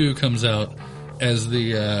Papa 2 comes out as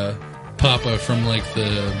the Papa from like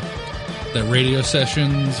the radio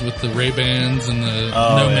sessions with the Ray-Bans and the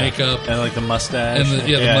makeup. And like the mustache. And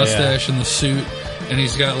the mustache and the suit. And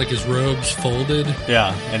he's got like his robes folded.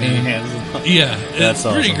 Yeah, and he hands them. Yeah, that's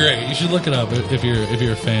pretty awesome. great. You should look it up if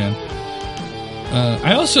you're a fan.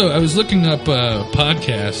 I was looking up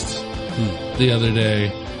podcasts the other day.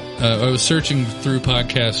 I was searching through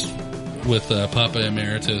podcasts with Papa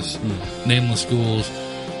Emeritus, Nameless Ghouls,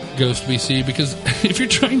 Ghost BC, because if you're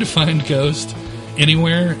trying to find Ghost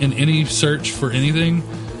anywhere in any search for anything,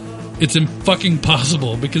 it's fucking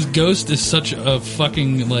possible because Ghost is such a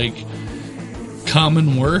fucking like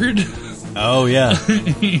common word. Oh yeah.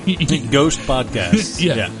 Ghost podcast.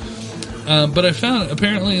 Yeah. But I found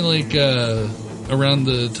apparently like around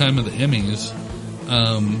the time of the Emmys,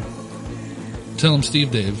 Tell 'em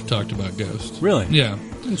Steve Dave talked about Ghost. Really? Yeah.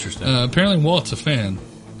 Interesting. Apparently Walt's a fan.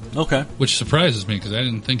 Okay. Which surprises me because I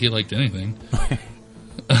didn't think he liked anything.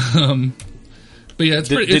 But yeah,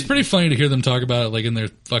 it's pretty funny to hear them talk about it like in their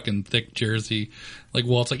fucking thick jersey. Like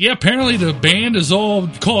Walt's like, yeah, apparently the band is all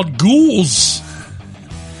called Ghouls.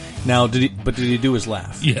 Now, did he do his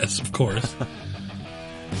laugh? Yes, of course.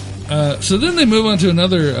 So then they move on to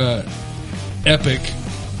another epic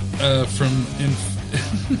from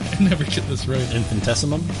I never get this right.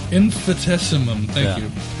 Infinitesimum? Infinitesimum, thank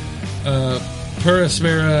you. Per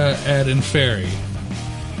aspera ad inferi.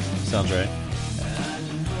 Sounds right.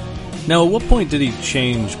 Now, at what point did he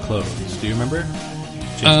change clothes? Do you remember?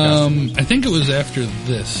 I think it was after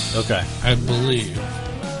this. Okay. I believe.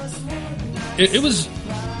 It was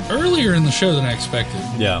earlier in the show than I expected.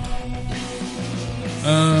 Yeah.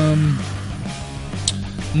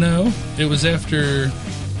 No, it was after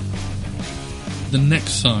the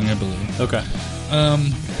next song, I believe. Okay.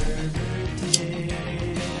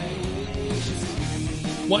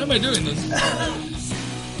 Why am I doing this?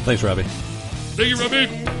 Thanks, Robbie. Thank you, Robbie.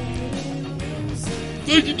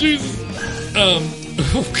 Thank you, Jesus.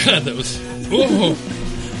 Oh God, that was. Oh,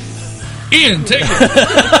 Ian, take it.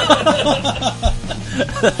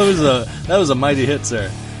 that was a mighty hit, sir.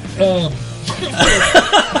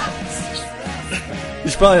 You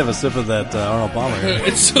should probably have a sip of that Arnold Palmer.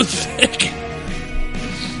 It's so thick.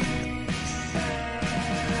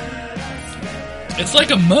 It's like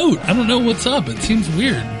a moat. I don't know what's up. It seems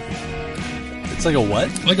weird. It's like a what?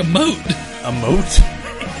 Like a moat. A moat?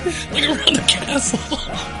 Like around the castle.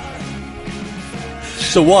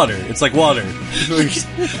 So water. It's like water. I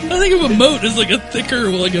think of a moat as like a thicker,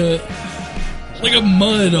 like a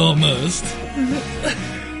mud almost.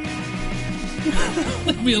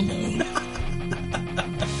 Leave me alone.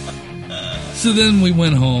 So then we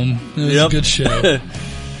went home. It was a good show.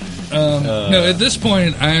 No, at this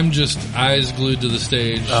point, I am just eyes glued to the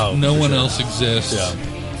stage. Oh, no for one sure. else exists. Yeah.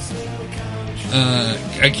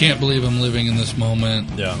 I can't believe I'm living in this moment.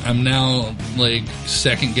 Yeah. I'm now, like,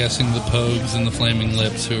 second-guessing the Pogues and the Flaming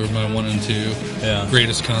Lips, who are my 1 and 2 Yeah.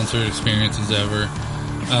 greatest concert experiences ever.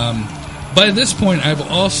 By this point, I've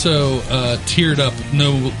also teared up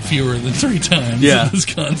no fewer than 3 times Yeah. at this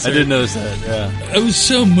concert. I did notice that. Yeah. It was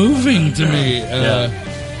so moving to me. Yeah.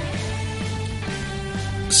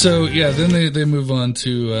 So, yeah, then they move on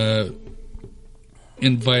to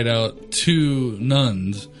invite out 2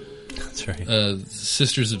 nuns, That's right.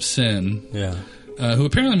 Sisters of Sin, Yeah. who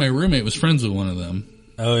apparently my roommate was friends with one of them.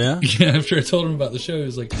 Oh, yeah? Yeah, after I told him about the show, he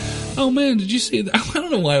was like, "Oh man, did you see that?" I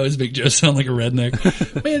don't know why I always make Joe sound like a redneck.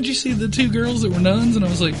 Man, did you see the 2 girls that were nuns? And I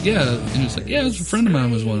was like, "Yeah." And he was like, "Yeah, a friend of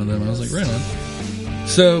mine was one of them." I was like, "Right on."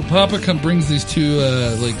 So Papa brings these 2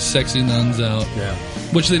 like sexy nuns out, Yeah.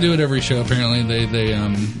 which they do at every show. Apparently, they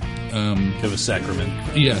It was sacrament.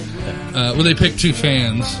 yeah. Well, they pick 2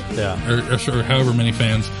 fans, Yeah. or however many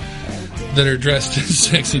fans that are dressed as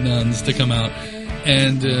sexy nuns to come out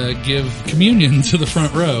and give communion to the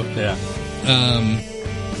front row. Yeah.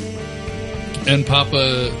 And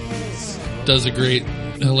Papa does a great,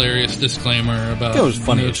 hilarious disclaimer about It was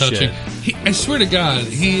funny as touching. shit. I swear to God,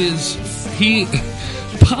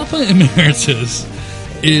 Papa Emeritus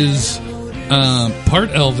is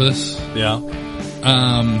part Elvis, Yeah.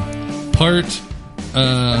 part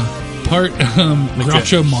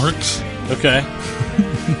Groucho Marx, Okay.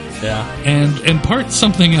 Yeah. and part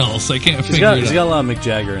something else. I can't He's figure got, it he's out. got a lot of Mick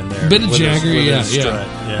Jagger in there. Bit of with Jagger, his yeah. strut.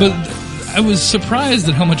 Yeah. But I was surprised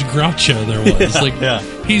at how much Groucho there was. Yeah, like, yeah.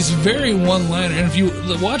 he's very one-liner, and if you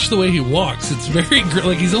watch the way he walks, it's very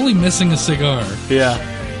like he's only missing a cigar, Yeah.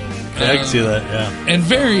 I can see that, yeah. and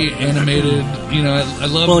very animated. You know, I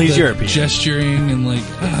love Well, he's the European. gesturing and like,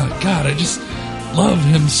 oh God, I just love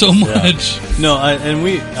him so much. No, I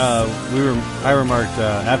remarked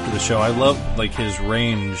after the show, I love like his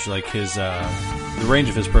range, like his the range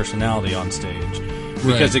of his personality on stage,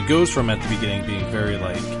 because it goes from at the beginning being very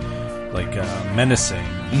like menacing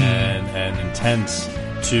and intense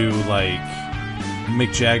to like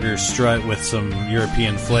Mick Jagger strut with some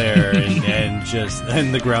European flair and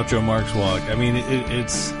the Groucho Marx walk. I mean,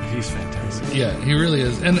 he's fantastic. Yeah, he really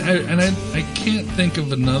is, and I can't think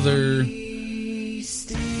of another.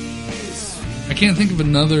 I can't think of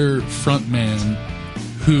another frontman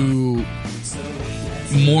who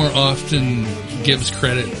more often gives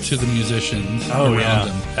credit to the musicians around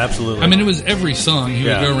him. Absolutely. I mean, it was every song. He would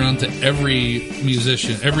Yeah. go around to every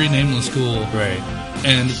musician, every Nameless School, right.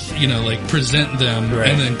 and like present them Right.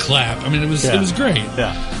 and then clap. I mean, it was great.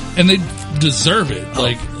 Yeah. And they deserve it.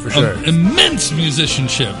 Like for sure. Immense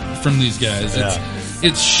musicianship from these guys. Yeah.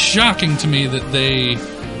 It's shocking to me that they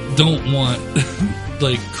don't want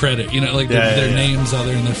like credit. You know, like their names out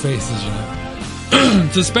there in their faces. You know,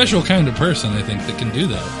 it's a special kind of person, I think, that can do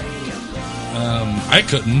that. I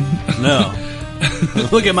couldn't. No.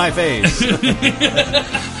 Look at my face.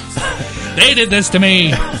 They did this to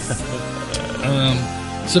me.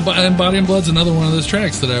 So, and Body and Blood's another one of those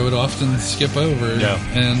tracks that I would often skip over. Yeah.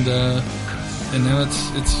 And now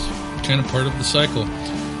it's kind of part of the cycle.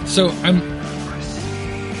 So I'm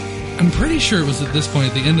pretty sure it was at this point,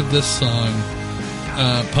 at the end of this song,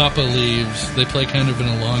 Papa leaves. They play kind of an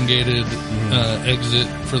elongated exit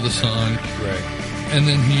for the song. Right. And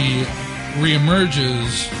then he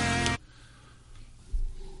reemerges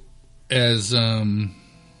as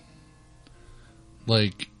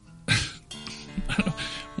like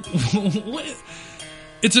what?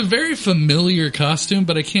 It's a very familiar costume,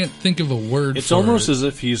 but I can't think of a word. It's for almost it. as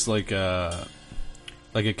if he's like a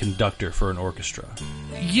conductor for an orchestra.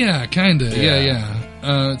 Yeah, kind of. Yeah.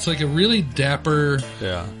 Yeah. It's like a really dapper,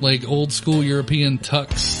 Yeah. like old school European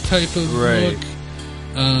tux type of Right. look.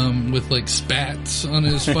 With like spats on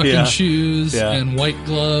his fucking Yeah. shoes Yeah. and white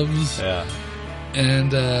gloves. Yeah.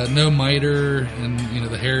 And no miter, and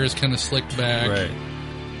the hair is kind of slicked back. Right.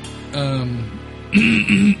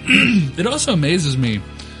 It also amazes me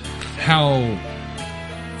how,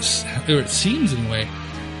 or it seems anyway,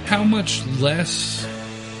 how much less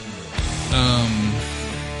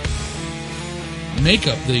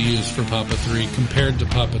makeup they use for Papa 3 compared to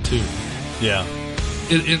Papa 2. Yeah.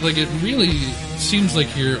 It really seems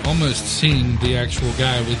like you're almost seeing the actual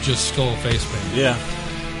guy with just skull face paint. Yeah.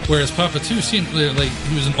 Whereas Papa 2 seemed like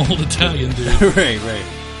he was an old Italian dude. Right.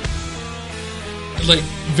 Like,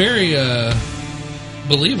 very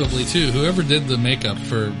believably too. Whoever did the makeup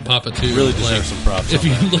for Papa 2 Really deserves some props. If on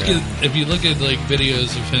you that. look Yeah. if you look at like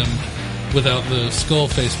videos of him without the skull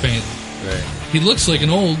face paint, Right. he looks like an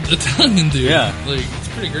old Italian dude. Yeah. Like, it's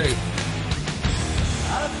pretty great.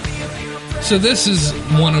 So this is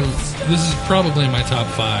probably my top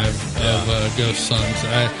 5 of Ghost songs.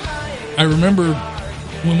 I remember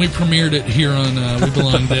when we premiered it here on We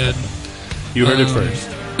Belong Dead. You heard it first.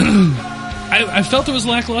 I felt it was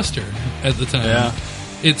lackluster at the time. Yeah.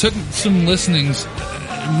 It took some listenings,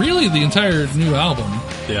 really the entire new album.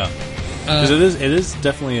 Yeah. Because it is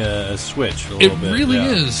definitely a switch a little bit. It really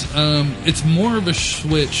is. It's more of a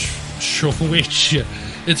switch.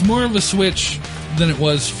 It's more of a switch than it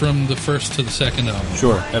was from the first to the second album.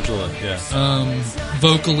 Sure, absolutely, yeah.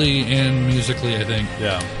 Vocally and musically, I think.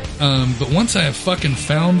 Yeah. But once I have fucking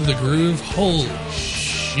found the groove, holy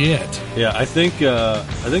shit. Yeah, I think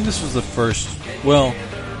this was the first. Well,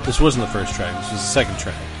 this wasn't the first track. This was the second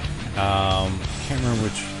track. I can't remember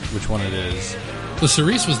which one it is. The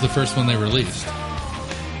Cerise was the first one they released.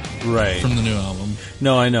 Right. From the new album.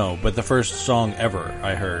 No, I know, but the first song ever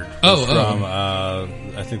I heard was from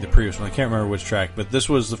I think the previous one. I can't remember which track, but this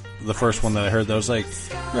was the first one that I heard that was like,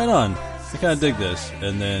 right on. I kind of dig this.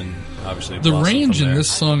 And then, obviously, the range in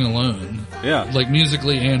this song alone, yeah, like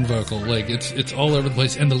musically and vocal, like it's all over the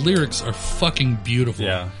place, and the lyrics are fucking beautiful.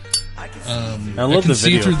 Yeah. I love can the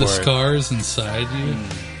see video through the for it. scars inside you.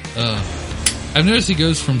 I've noticed he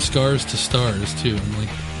goes from scars to stars too, and like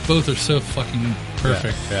both are so fucking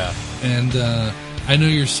perfect. Yeah. And I know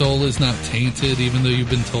your soul is not tainted, even though you've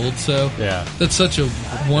been told so. Yeah. That's such a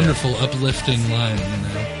wonderful, uplifting line. You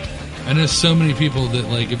know, I know so many people that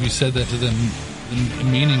like if you said that to them,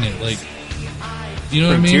 meaning it, like, you know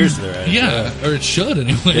what I mean? Tears to their eyes. Yeah, or it should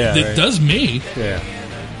anyway. Yeah, It right. does me. Yeah.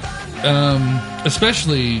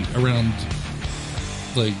 Especially around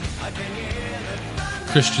like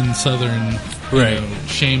Christian Southern, you know,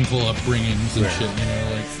 shameful upbringings and shit. You know,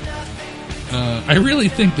 like I really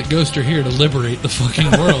think that Ghost are here to liberate the fucking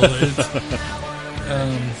world.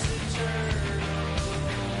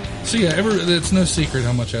 So yeah, it's no secret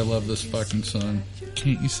how much I love this fucking song.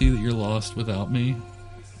 Can't you see that you're lost without me?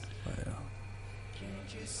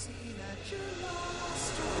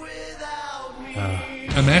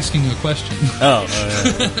 I'm asking a question. Oh,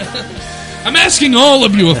 yeah. I'm asking all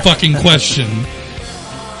of you a fucking question.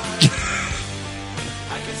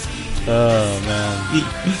 Oh, man.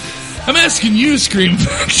 I'm asking you, Scream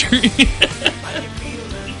Factory.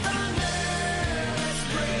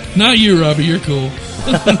 Not you, Robbie. You're cool.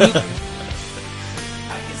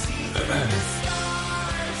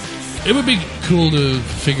 It would be cool to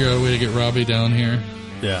figure out a way to get Robbie down here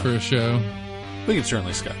for a show. We could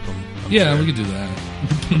certainly Skype him. Yeah, we could do that.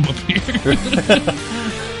 Put him up here.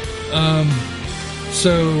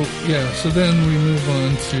 So then we move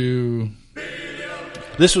on to...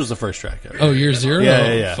 This was the first track ever. Oh, Year Zero?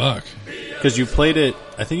 Yeah. Fuck. Because you played it,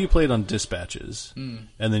 I think you played on Dispatches, and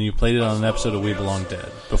then you played it on an episode of We Belong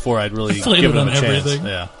Dead, before I'd really given it a chance.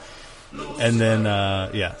 Yeah. And then,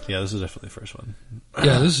 this is definitely the first one.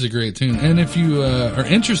 Yeah, this is a great tune. And if you are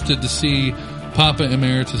interested to see Papa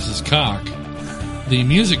Emeritus's cock, the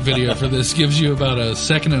music video for this gives you about a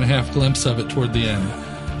 1.5 glimpse of it toward the end.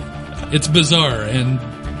 It's bizarre, and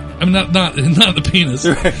I mean not the penis.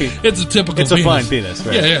 Right. It's a typical. It's penis. a fine penis,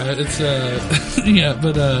 right? Yeah. It's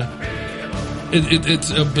but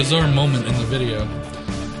it's a bizarre moment in the video.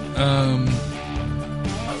 I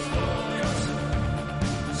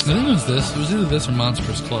think it was this. It was either this or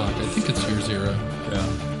Monstrous Clock. I think it's Year Zero. Yeah.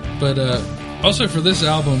 But also for this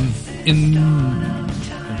album,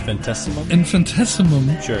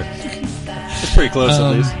 Infinitesimum. Sure. It's pretty close,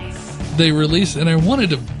 at least. They released, and I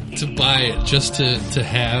wanted to buy it just to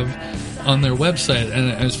have on their website,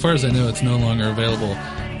 and as far as I know, it's no longer available.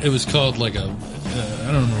 It was called like I don't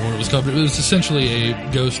remember what it was called, but it was essentially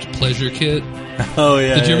a Ghost pleasure kit. Oh,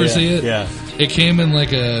 yeah. Did you ever see it? Yeah. It came in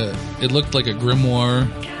it looked like a grimoire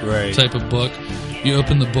type of book. You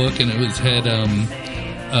open the book, and it had a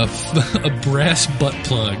brass butt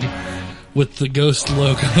plug with the Ghost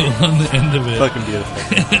logo on the end of it. Fucking beautiful.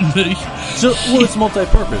 It's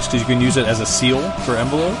multi-purpose, because you can use it as a seal for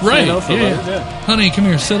envelopes. Right, For letters, yeah. Honey, come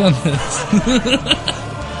here, sit on this.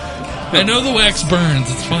 I know the wax burns,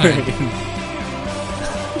 it's fine.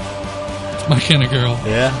 It's my kind of girl.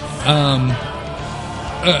 Yeah.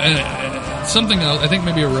 Something else, I think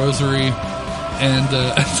maybe a rosary, and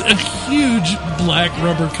a huge black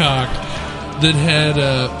rubber cock that had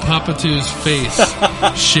Papa Two's face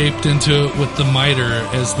shaped into it with the miter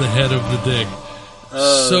as the head of the dick.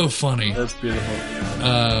 So funny. That's beautiful.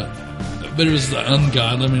 But it was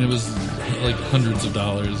ungodly. I mean, it was like hundreds of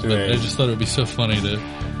dollars. But I just thought it would be so funny to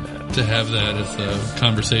have that as a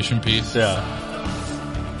conversation piece. Yeah.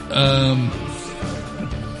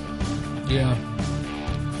 Yeah.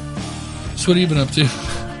 So what have you been up to?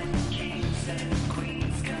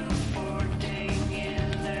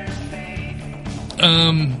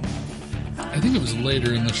 I think it was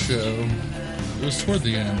later in the show. It was toward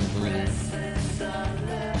the end, I believe.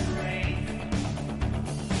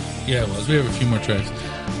 Yeah, it was. We have a few more tracks.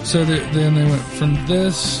 So then they went from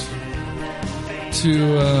this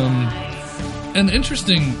to an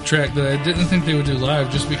interesting track that I didn't think they would do live,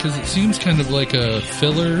 just because it seems kind of like a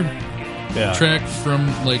filler track from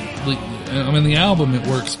the album. It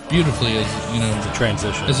works beautifully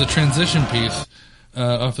as a transition piece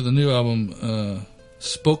off of the new album,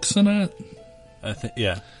 Spoke Sonat. I think,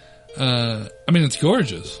 yeah. It's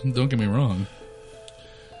gorgeous. Don't get me wrong.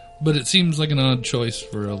 But it seems like an odd choice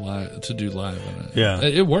for to do live on it. Yeah.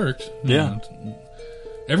 It worked. Yeah.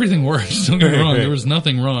 Everything worked. Don't get me wrong. There was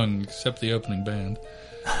nothing wrong except the opening band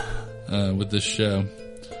with this show.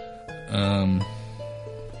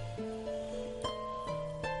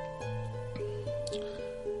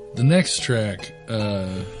 The next track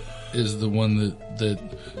is the one that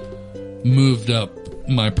moved up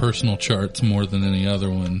my personal charts more than any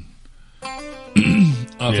other one off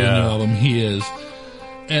of the new album. He Is.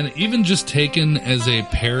 And even just taken as a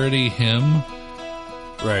parody hymn,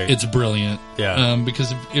 right? It's brilliant. Yeah.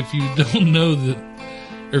 Because if you don't know that,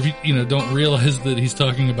 or if you don't realize that he's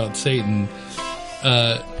talking about Satan,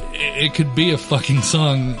 it could be a fucking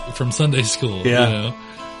song from Sunday school. Yeah.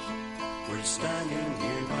 We're standing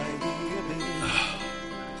here by the abyss,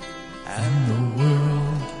 and the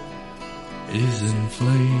world is in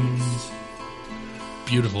flames.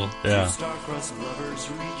 Beautiful. Yeah. Star-crossed lovers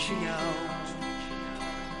reaching out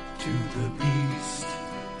to the beast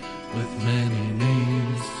with many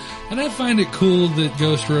names. And I find it cool that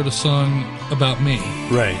Ghost wrote a song about me.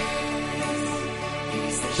 Right.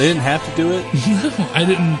 They didn't have to do it? No, I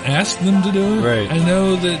didn't ask them to do it. Right. I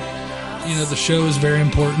know that, the show is very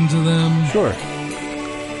important to them. Sure.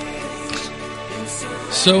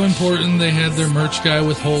 So important they had their merch guy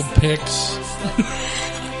withhold pics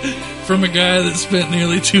from a guy that spent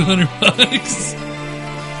nearly $200.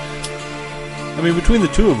 Between the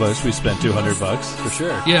two of us, we spent $200 for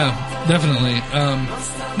sure. Yeah, definitely.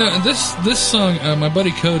 No, this song, my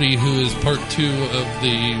buddy Cody, who is part 2 of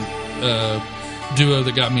the duo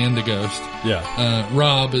that got me into Ghost. Yeah.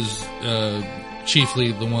 Rob is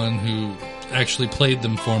chiefly the one who actually played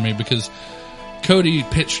them for me, because Cody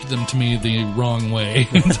pitched them to me the wrong way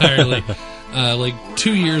entirely.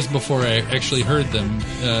 2 years before I actually heard them,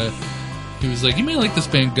 he was like, "You may like this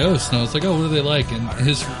band Ghost," and I was like, "Oh, what are they like?" And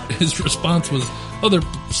his response was, "Oh, they're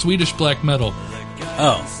Swedish black metal."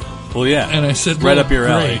 Oh, well, yeah. And I said, right well, up your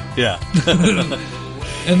alley. great. Yeah.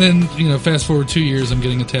 And then, fast forward 2 years, I'm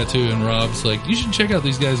getting a tattoo, and Rob's like, "You should check out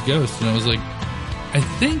these guys Ghost." And I was like, I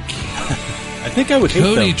think I would hate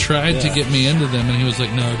Cody them. tried to get me into them, and he was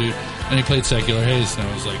like, "No, dude." And he played Secular Haze, and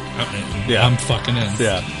I was like, I'm fucking in.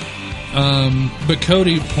 Yeah. But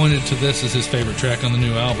Cody pointed to this as his favorite track on the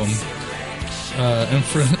new album. And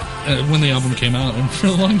for when the album came out, and for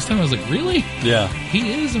the longest time I was like, really? Yeah.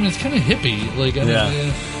 He is? It's kind of hippie. Yeah.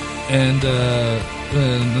 And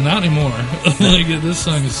not anymore. This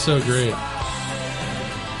song is so great.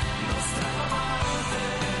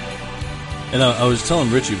 And I was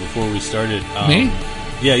telling Richie before we started. Me?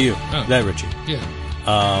 Yeah, you. Oh. That Richie. Yeah.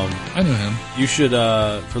 I know him. You should,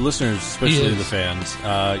 for listeners, especially He the is. fans,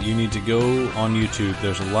 you need to go on YouTube.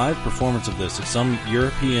 There's a live performance of this at some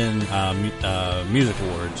European music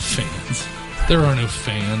awards. Fans. There are no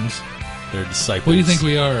fans. They're disciples. What do you think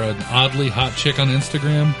we are? An oddly hot chick on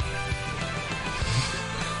Instagram?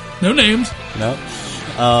 No names. No.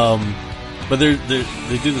 But they do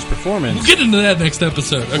this performance. We'll get into that next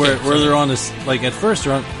episode. Okay, where they're on this, at first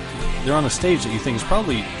they're on a stage that you think is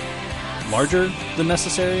probably larger than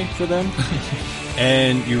necessary for them.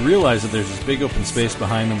 And you realize that there's this big open space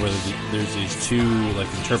behind them where there's these two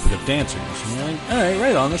interpretive dancers, and you're like, all right,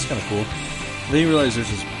 right on, that's kind of cool. Then you realize there's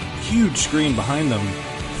this huge screen behind them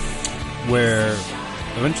where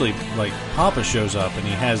eventually Papa shows up, and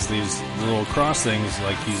he has these little cross things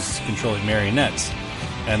like he's controlling marionettes,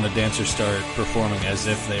 and the dancers start performing as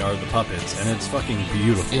if they are the puppets, and it's fucking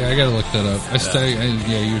beautiful. Yeah, I gotta look that up.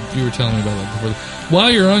 You were telling me about that before.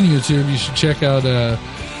 While you're on YouTube, you should check out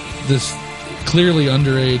this clearly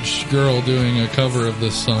underage girl doing a cover of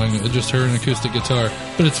this song, just her and acoustic guitar.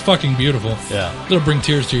 But it's fucking beautiful. Yeah. It'll bring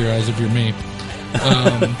tears to your eyes if you're me.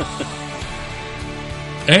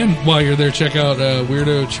 And while you're there, check out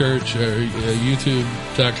Weirdo Church,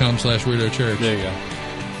 youtube.com/Weirdo Church. There you go.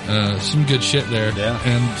 Some good shit there. Yeah.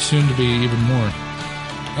 And soon to be even more.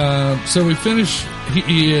 So we finish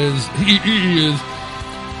He Is.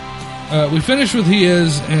 We finish with He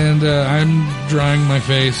Is, and I'm drying my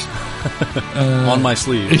face. On my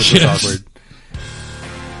sleeve, which is yes. awkward.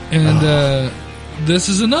 And this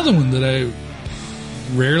is another one that I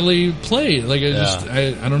rarely play. Like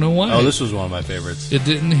I don't know why. Oh, this was one of my favorites. It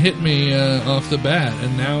didn't hit me off the bat,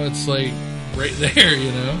 and now it's like right there.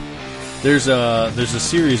 You know. There's a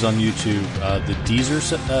series on YouTube, the Deezer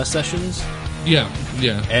sessions. Yeah.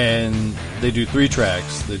 And they do 3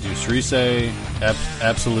 tracks. They do Cerise,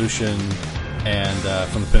 Absolution, and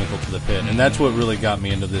From the Pinnacle to the Pit. And that's what really got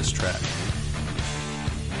me into this track.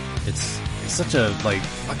 It's such a like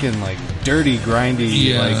fucking like dirty,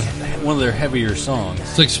 grindy, like one of their heavier songs.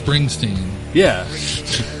 It's like Springsteen. Yeah.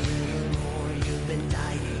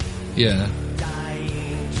 Yeah.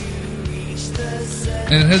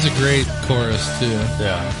 And it has a great chorus too.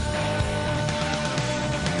 Yeah.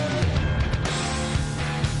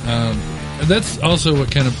 That's also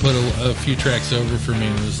what kind of put a few tracks over for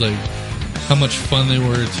me, was like how much fun they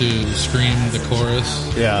were to scream the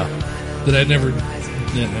chorus. Yeah. That I never,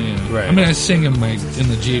 Right. I mean, I sing in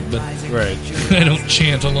the Jeep, but Right. I don't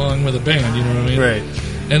chant along with a band. You know what I mean? Right.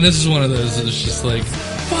 And this is one of those that's just like,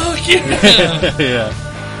 fuck yeah. Yeah.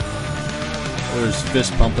 There's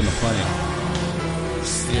fist pumping aplenty.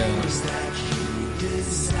 Yeah.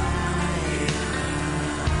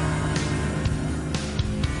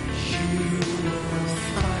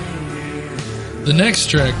 The next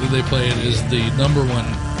track that they played is the number 1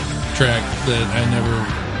 track that I never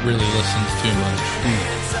really listened to too much.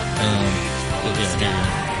 But yeah, here you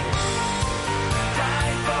go.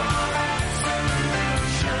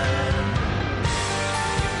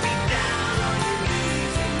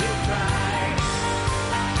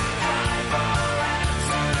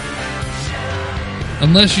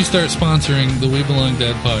 Unless you start sponsoring the We Belong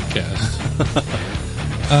Dead podcast.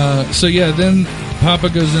 So yeah, then Papa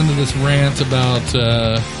goes into this rant about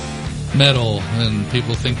metal, and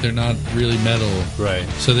people think they're not really metal. Right.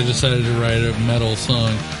 So they decided to write a metal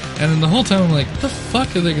song. And then the whole time I'm like, the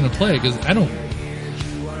fuck are they going to play? Because I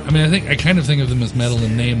kind of think of them as metal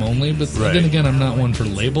in name only, but then again, I'm not one for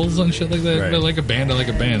labels on shit like that. Right. But like a band, I like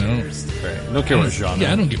a band. I don't care what genre.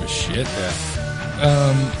 Yeah, I don't give a shit. Yeah.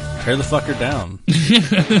 Tear the fucker down.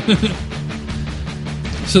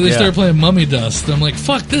 So they started playing Mummy Dust. I'm like,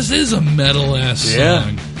 fuck, this is a metal ass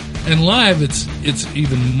song. And live, it's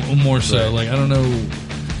even more so. Right. Like, I don't know.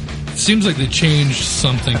 It seems like they changed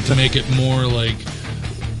something to make it more like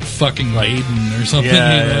fucking Maiden or something.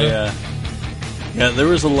 Yeah, there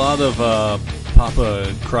was a lot of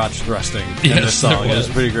Papa crotch thrusting in this song. It was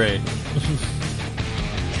pretty great.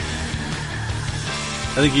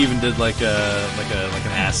 I think he even did like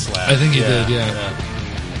an ass slap. I think he did, yeah.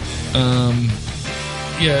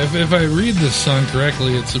 If I read this song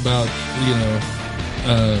correctly, it's about,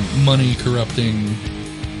 money corrupting.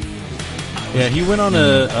 Yeah, he went on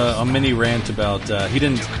a mini rant about, he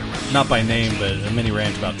didn't, not by name, but a mini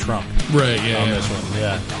rant about Trump. Right, on this one,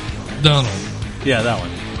 yeah. Donald. Yeah, that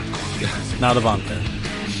one. Not Ivanka.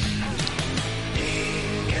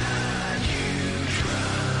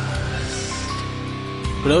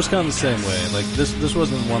 But I was kind of the same way. Like, this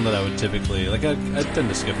wasn't one that I would typically, like, I tend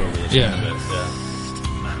to skip over this one a bit,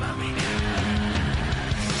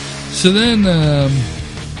 So then,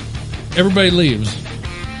 everybody leaves.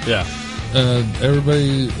 Yeah.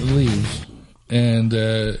 Everybody leaves, and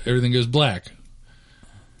everything goes black.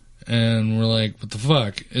 And we're like, what the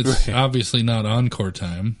fuck? It's obviously not encore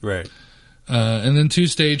time. Right. And then 2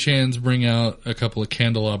 stagehands bring out a couple of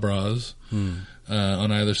candelabras on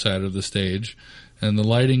either side of the stage. And the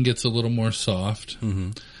lighting gets a little more soft.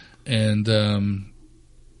 Mm-hmm. And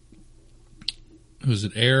was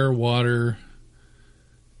it air, water,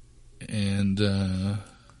 and who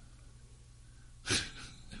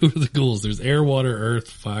are the ghouls? There's air, water,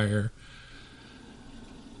 earth, fire.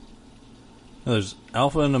 There's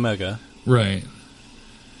Alpha and Omega. Right.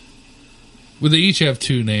 Well, they each have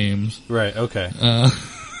 2 names. Right, okay.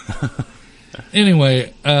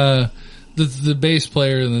 Anyway, the bass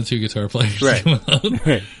player and the 2 guitar players come out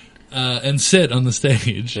and sit on the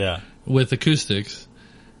stage with acoustics.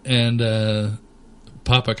 And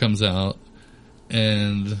Papa comes out,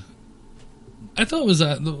 and I thought it was,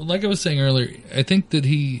 like I was saying earlier, I think that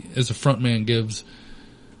he, as a frontman, gives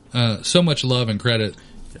so much love and credit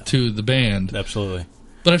to the band. Absolutely.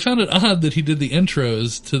 But I found it odd that he did the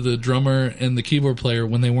intros to the drummer and the keyboard player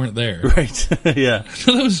when they weren't there. Right, yeah.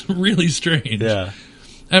 So that was really strange. Yeah.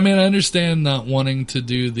 I mean, I understand not wanting to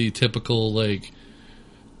do the typical, like,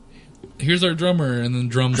 here's our drummer and then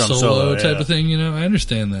drum solo type of thing, I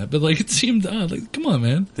understand that. But, like, it seemed odd. Like, come on,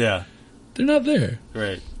 man. Yeah. They're not there.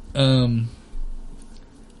 Right. The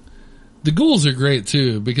ghouls are great,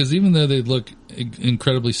 too, because even though they look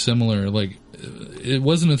incredibly similar, like, it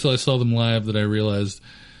wasn't until I saw them live that I realized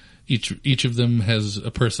each of them has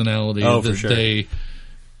a personality that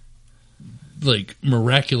like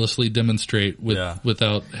miraculously demonstrate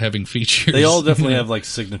without having features. They all definitely have like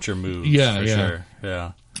signature moves. Yeah, for yeah. sure.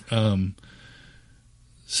 Yeah.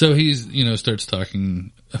 So he's, starts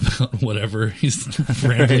talking about whatever he's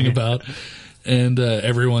rambling about, and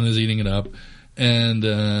everyone is eating it up. And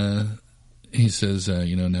he says,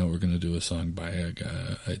 now we're going to do a song by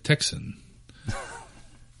a Texan.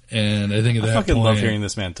 And I think at that point, I fucking love hearing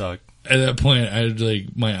this man talk. At that point,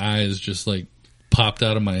 my eyes just like popped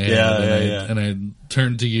out of my head, and I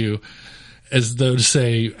turned to you as though to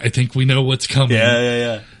say, I think we know what's coming.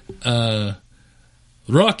 Yeah.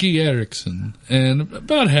 Rocky Erickson, and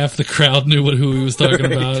about half the crowd knew who he was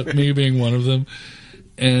talking about, me being one of them.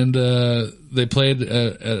 And they played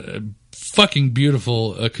a fucking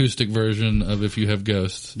beautiful acoustic version of If You Have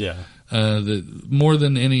Ghosts. Yeah. That more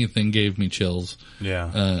than anything gave me chills.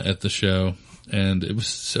 Yeah. At the show, and it was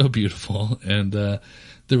so beautiful, and there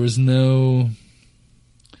was no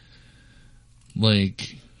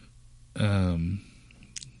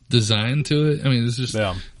design to it. I mean, it was just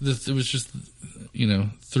it was just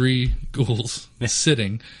three ghouls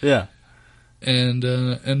sitting. Yeah.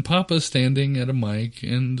 And Papa standing at a mic,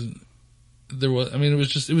 and it was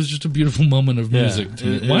just a beautiful moment of music to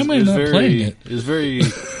me. Why am I not playing it? It was very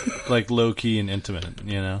like low key and intimate,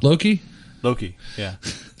 Loki, yeah.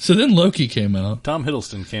 So then Loki came out. Tom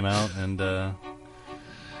Hiddleston came out, and I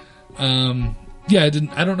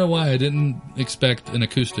don't know why I didn't expect an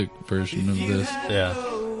acoustic version of this. Yeah.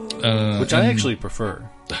 Which I actually prefer.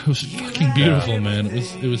 It was fucking beautiful, man.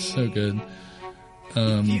 It was so good.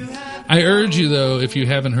 I urge you, though, if you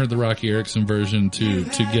haven't heard the Rocky Erickson version, to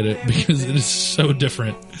get it, because it is so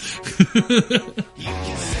different.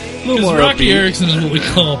 Because Rocky Erickson is what we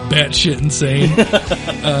call batshit insane,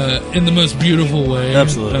 in the most beautiful way.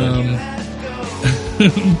 Absolutely.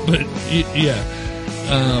 But yeah.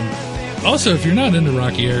 Also, if you're not into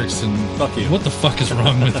Rocky Erickson, fuck you. What the fuck is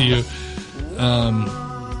wrong with you?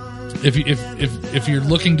 If you're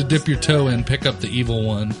looking to dip your toe in, pick up the Evil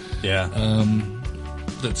One. Yeah.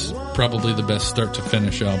 That's probably the best start to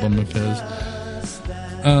finish album of his.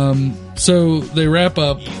 So they wrap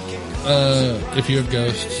up If You Have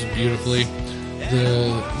Ghosts beautifully.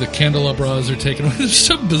 The candelabras are taken away. It's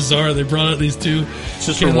so bizarre. They brought out these two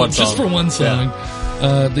just for one song.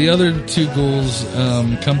 Yeah. The other two ghouls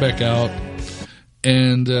come back out,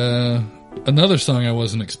 and another song I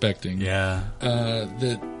wasn't expecting. Yeah.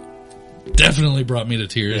 That definitely brought me to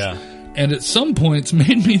tears. Yeah. And at some points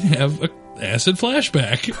made me have a acid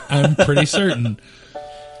flashback, I'm pretty certain.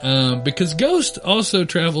 Because Ghost also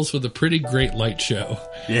travels with a pretty great light show.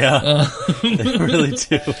 Yeah. They really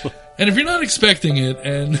do. And if you're not expecting it,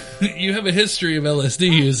 and you have a history of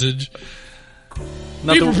LSD usage,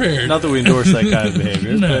 be prepared. Not that we endorse that kind of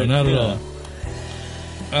behavior. No, but, not at all.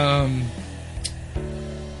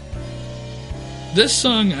 This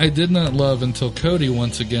song I did not love until Cody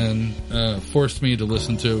once again forced me to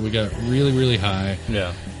listen to it. We got really, really high.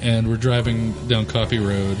 Yeah. And we're driving down Coffee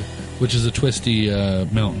Road, which is a twisty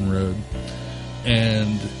mountain road.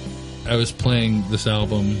 And I was playing this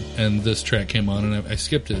album, and this track came on, and I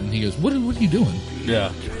skipped it. And he goes, What are you doing?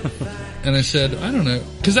 Yeah. And I said, I don't know.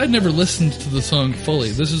 Because I'd never listened to the song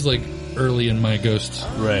fully. This is like early in my Ghost.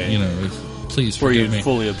 Right. Please before forgive you me.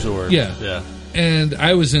 Fully absorbed. Yeah. Yeah. And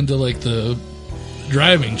I was into like the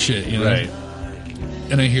driving shit, Right.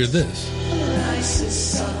 And I hear this.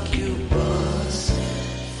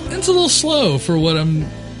 And it's a little slow for what I'm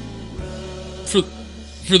for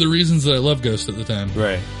the reasons that I love Ghost at the time.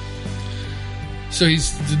 Right. So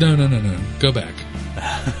he's no, go back.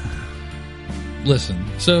 Listen.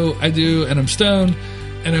 So I do, and I'm stoned,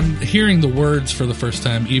 and I'm hearing the words for the first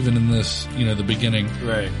time, even in this, the beginning.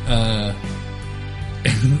 Right. And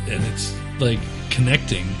it's like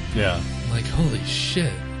connecting. Yeah. Like, holy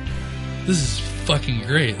shit, this is fucking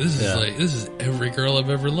great. This is every girl I've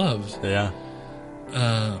ever loved. Yeah.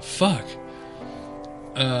 Fuck.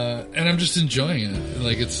 And I'm just enjoying it.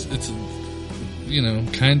 Like, it's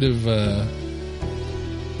kind of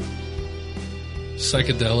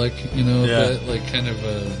psychedelic, but like kind of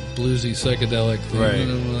a bluesy psychedelic thing. Right.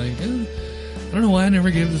 And I'm like, I don't know why I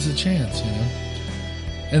never gave this a chance,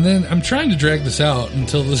 And then I'm trying to drag this out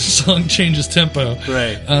until the song changes tempo.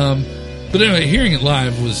 Right. But anyway, hearing it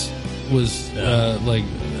live was like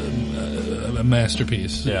a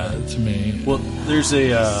masterpiece to me. Well, there's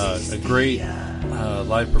a great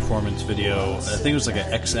live performance video. I think it was like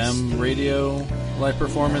an XM radio live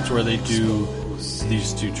performance where they do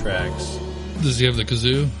these two tracks. Does he have the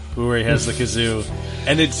kazoo? Where he has the kazoo,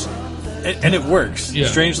 and it works. Yeah.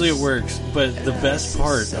 Strangely, it works. But the best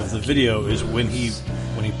part of the video is when he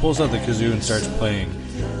pulls out the kazoo and starts playing.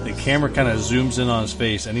 The camera kind of zooms in on his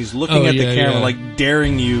face, and he's looking at the camera like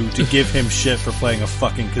daring you to give him shit for playing a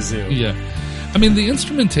fucking kazoo. Yeah. I mean, the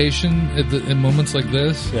instrumentation in moments like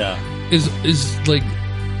this is like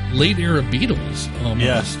late era Beatles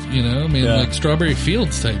almost. You know, I mean, like Strawberry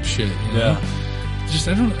Fields type shit. You know?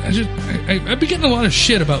 I've been getting a lot of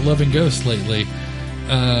shit about loving Ghost lately.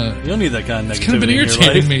 You don't need that kind of negativity. It's kind of been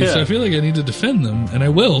irritating me, so I feel like I need to defend them, and I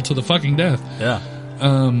will to the fucking death. Yeah.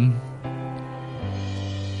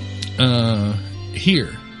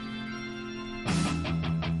 Here.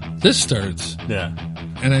 This starts. Yeah.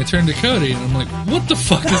 And I turn to Cody, and I'm like, what the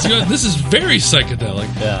fuck is going on? This is very psychedelic.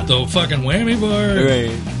 Yeah. The fucking whammy bar.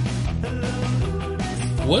 Right.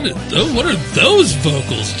 What are those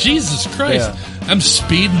vocals? Jesus Christ. Yeah. I'm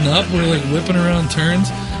speeding up. We're like whipping around turns.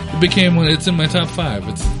 It's in my top 5.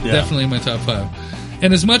 It's definitely in my top 5.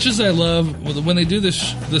 And as much as I love, when they do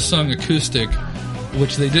this song acoustic,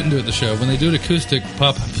 which they didn't do at the show, when they do it acoustic,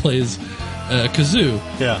 Papa plays kazoo,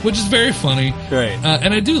 which is very funny. Right.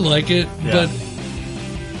 And I do like it, but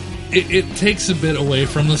it takes a bit away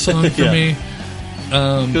from the song for me.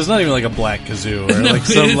 It's not even like a black kazoo or like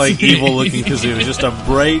some like evil looking kazoo. It's just a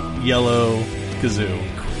bright yellow kazoo.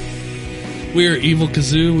 We are Evil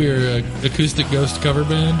Kazoo. We are an acoustic Ghost cover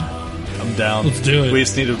band. I'm down. Let's do it. We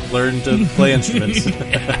just need to learn to play instruments.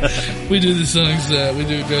 We do the songs. We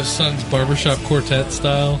do Ghost songs barbershop quartet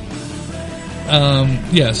style.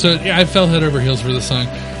 So I fell head over heels for the song,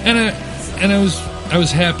 and I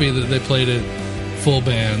was happy that they played it full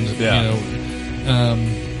band. Yeah. You know,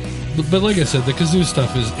 but like I said, the kazoo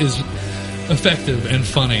stuff is effective and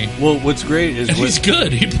funny. Well, what's great is he's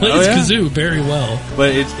good. He plays kazoo very well.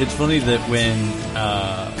 But it's funny that when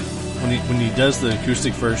he does the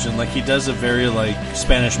acoustic version, like he does a very like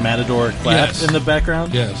Spanish matador clap in the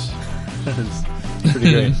background. Yes, it's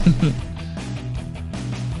pretty great.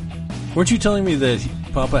 Weren't you telling me that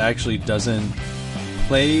Papa actually doesn't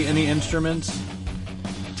play any instruments?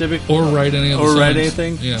 Typically, or write any or write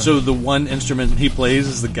anything? Yeah. So the one instrument he plays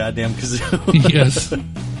is the goddamn kazoo. Yes.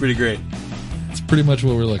 Pretty great. It's pretty much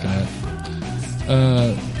what we're looking at.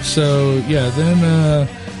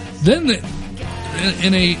 Then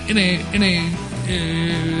in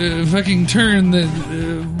a fucking turn that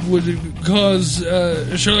would cause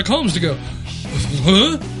Sherlock Holmes to go,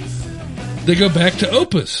 huh? They go back to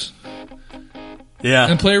Opus. Yeah.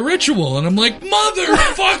 And play Ritual. And I'm like,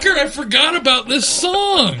 motherfucker, I forgot about this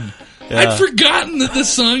song. Yeah. I'd forgotten that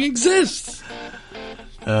this song exists.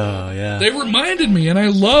 Oh, yeah. They reminded me, and I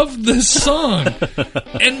loved this song.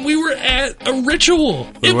 And we were at a ritual.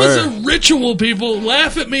 It was a ritual, people.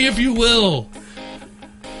 Laugh at me if you will.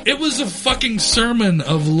 It was a fucking sermon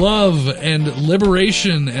of love and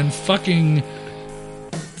liberation and fucking,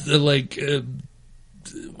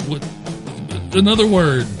 another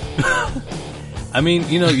word. I mean,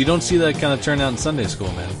 you don't see that kind of turnout in Sunday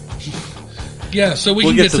school, man. Yeah, so we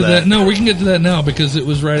can get to that. No, we can get to that now because it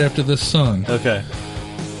was right after this song. Okay.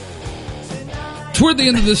 Toward the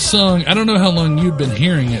end of this song, I don't know how long you'd been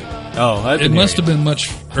hearing it. Oh, it must have been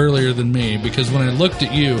much earlier than me because when I looked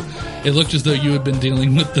at you, it looked as though you had been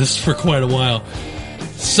dealing with this for quite a while.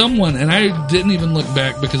 Someone, and I didn't even look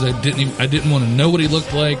back because I didn't want to know what he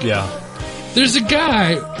looked like. Yeah. There's a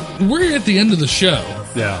guy. We're at the end of the show.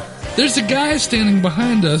 Yeah. There's a guy standing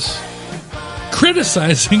behind us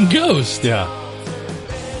criticizing Ghost. Yeah.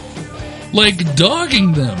 Like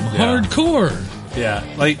dogging them hardcore. Yeah.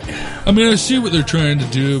 Like, I mean, I see what they're trying to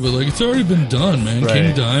do, but like, it's already been done, man. Right.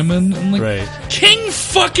 King Diamond. I'm like, King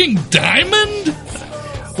fucking Diamond?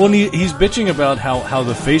 Well, and he's bitching about how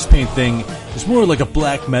the face paint thing is more like a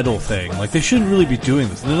black metal thing. Like, they shouldn't really be doing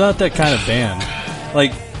this. They're not that kind of band.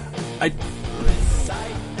 Like,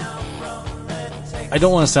 I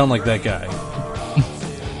don't want to sound like that guy.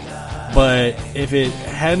 But if it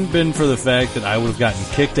hadn't been for the fact that I would have gotten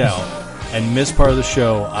kicked out and missed part of the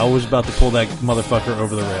show, I was about to pull that motherfucker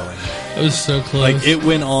over the railing. It was so close. Like, it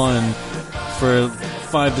went on for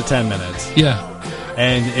 5 to 10 minutes. Yeah.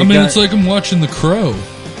 And it's like I'm watching The Crow.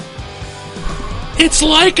 It's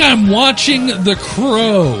like I'm watching The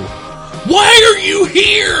Crow. Why are you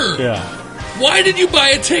here? Yeah. Why did you buy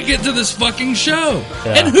a ticket to this fucking show?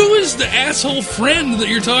 Yeah. And who is the asshole friend that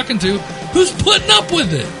you're talking to who's putting up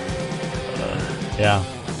with it? Yeah.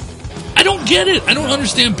 I don't get it. I don't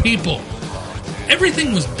understand people.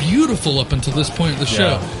 Everything was beautiful up until this point of the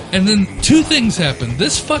show. Yeah. And then 2 things happened.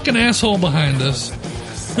 This fucking asshole behind us.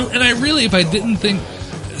 And I really, if I didn't think...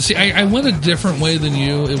 See, I went a different way than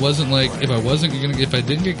you. It wasn't like if it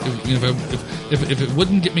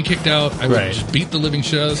wouldn't get me kicked out, I would just beat the living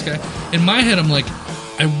shit out of this guy. In my head, I'm like,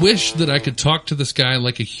 I wish that I could talk to this guy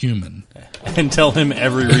like a human And tell him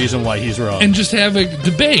every reason why he's wrong. and just have a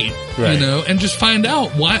debate, Right. you know, and just find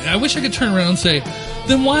out why. I wish I could turn around and say,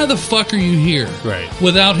 then why the fuck are you here? Right.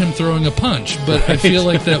 Without him throwing a punch. But I feel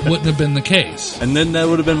like that wouldn't have been the case. And then that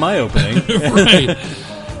would have been my opening. Right.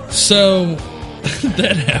 So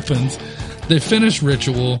that happens. They finish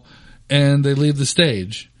Ritual and they leave the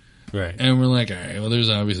stage. Right. And we're like, all right, well, there's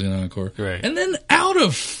obviously an encore. Right. And then out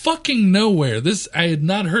of fucking nowhere, I had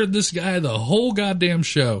not heard this guy the whole goddamn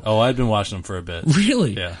show. Oh, I'd been watching them for a bit.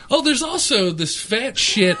 Really? Yeah. Oh, there's also this fat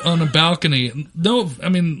shit on a balcony. No, I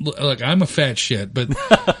mean, look, I'm a fat shit, but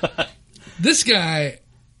this guy,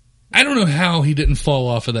 I don't know how he didn't fall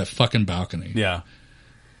off of that fucking balcony. Yeah.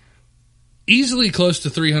 Easily close to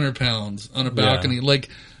 300 pounds on a balcony, like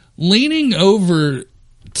leaning over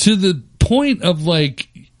to the point of like,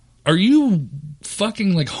 are you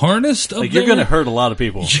fucking like harnessed up Like, there? you're going to hurt a lot of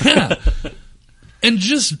people. Yeah.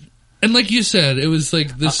 And like you said, it was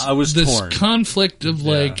like this, I was this torn. conflict of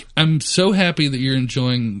like, I'm so happy that you're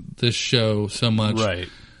enjoying this show so much. Right.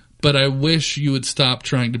 But I wish you would stop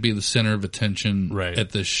trying to be the center of attention Right.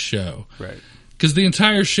 at this show. Right. Because the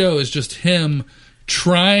entire show is just him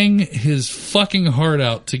trying his fucking heart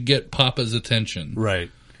out to get Papa's attention. Right.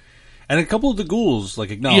 And a couple of the ghouls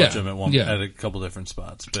like acknowledge Yeah, him at a couple different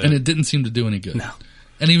spots. But And it didn't seem to do any good. No.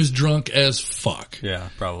 And he was drunk as fuck. yeah,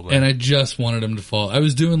 probably. And I just wanted him to fall. I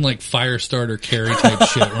was doing like fire starter Carrie type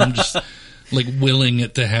shit where I'm just like willing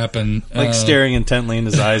it to happen. like staring intently in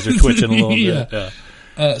his eyes or twitching a little Yeah. bit.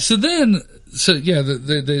 Yeah. So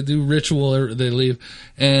they do Ritual, they leave,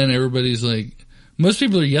 and everybody's like, most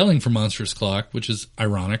people are yelling for Monstrous Clock, which is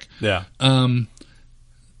ironic. Yeah.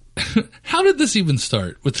 How did this even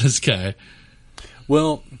start with this guy?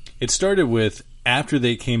 Well, it started with after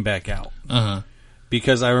they came back out. Uh-huh.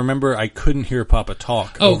 Because I remember I couldn't hear Papa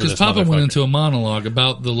talk. Oh, over because this Papa went motherfucker. into a monologue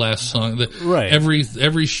about the last song. Right.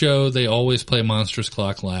 Every show, they always play Monstrous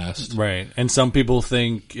Clock last. Right. And some people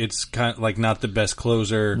think it's kind of like not the best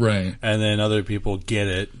closer. Right. And then other people get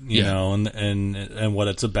it, you Yeah. know, and what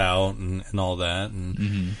it's about and all that. And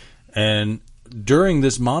Mm-hmm. and during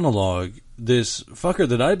this monologue, this fucker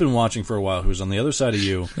that I'd been watching for a while, who was on the other side of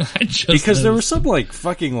you, I just because there was noticed. some like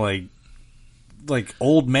fucking like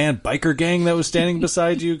old man biker gang that was standing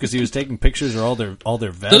beside you because he was taking pictures of all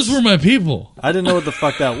their vests. Those were my people. I didn't know what the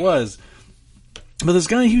fuck that was. But this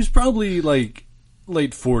guy, he was probably like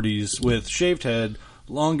late 40s with shaved head,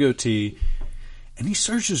 long goatee, and he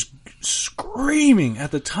starts just screaming at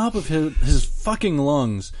the top of his fucking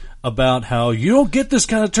lungs about how you don't get this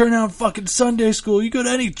kind of turnout in fucking Sunday school. You go to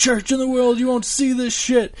any church in the world, you won't see this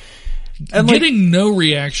shit. And Getting no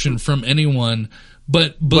reaction from anyone,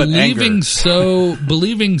 but believing anger.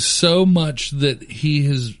 believing so much that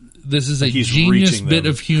this is a he's genius reaching bit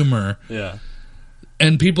them. of humor, yeah,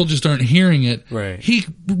 and people just aren't hearing it. Right. He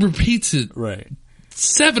repeats it right.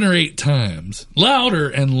 7 or 8 times, louder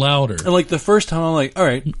and louder. And like the first time, I'm like, all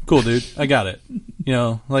right, cool, dude, I got it. You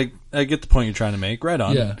know, like I get the point you're trying to make, right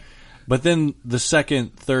on. Yeah. But then the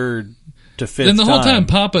second, third to fifth, Then the whole time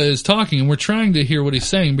Papa is talking, and we're trying to hear what he's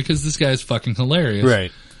saying because this guy's fucking hilarious.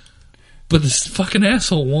 right? But this fucking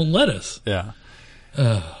asshole won't let us. Yeah,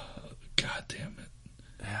 God damn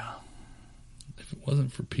it. yeah, If it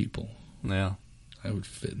wasn't for people, yeah. I would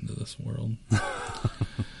fit into this world.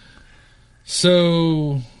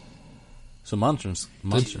 So, Monstrous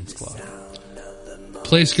Claw.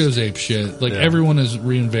 place goes ape shit. Like, Yeah. everyone is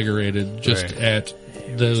reinvigorated just Right. at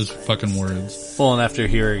those fucking words. Well, and after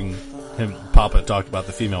hearing Papa talk about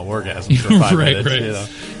the female orgasm for 5 right, minutes, right. you know.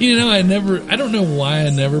 You know, I don't know why I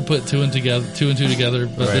never put two and two together,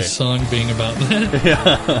 but Right. this song being about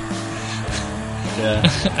that.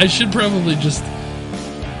 Yeah, I should probably just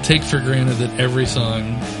take for granted that every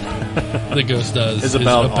song that Ghost does it's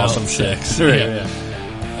about awesome sex. Right, yeah.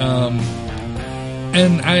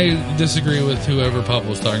 And I disagree with whoever Papa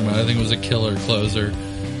was talking about. I think it was a killer closer.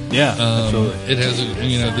 Yeah, absolutely. It has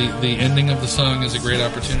the ending of the song is a great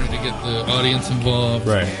opportunity to get the audience involved.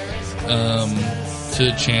 Right.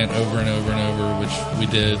 To chant over and over and over, which we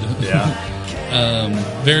did. Yeah.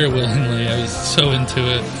 Very willingly. I was so into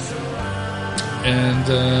it.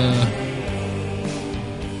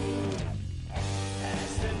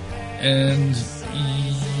 And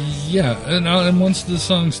yeah, and once the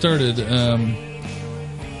song started,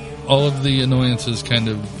 all of the annoyances kind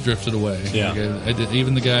of drifted away. Yeah. Like I did,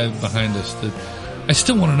 even the guy behind us. I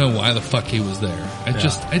still want to know why the fuck he was there. I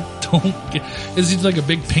don't get. Is he like a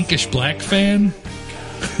big pinkish black fan?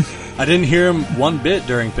 I didn't hear him one bit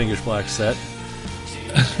during Pinkish Black's set.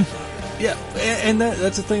 Yeah, and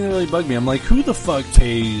that's the thing that really bugged me. I'm like, who the fuck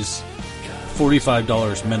pays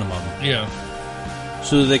 $45 minimum Yeah.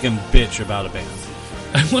 so that they can bitch about a band.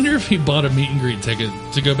 I wonder if he bought a meet and greet ticket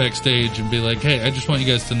to go backstage and be like, "Hey, I just want you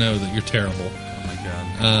guys to know that you're terrible." Oh my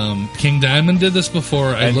god! King Diamond did this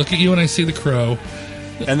before. I look at you and I see the crow.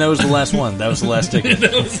 And that was the last one. That was the last ticket.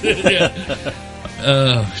 That was it. Yeah.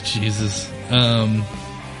 Oh Jesus.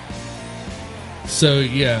 So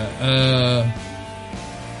yeah.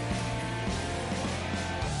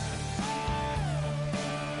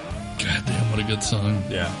 God damn, what a good song.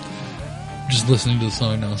 Yeah. Just listening to the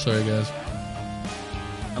song now. Sorry, guys.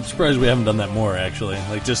 I'm surprised we haven't done that more, actually.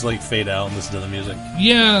 Like, just, like, fade out and listen to the music.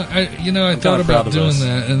 Yeah, I thought kinda proud about of doing us.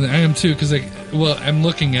 that, and I am too, because, I'm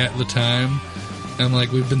looking at the time, and,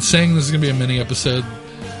 like, we've been saying this is going to be a mini episode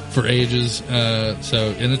for ages, and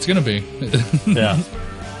it's going to be. Yeah.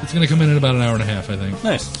 It's going to come in at about an hour and a half, I think.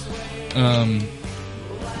 Nice.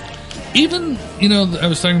 Even, I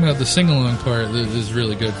was talking about the sing-along part that is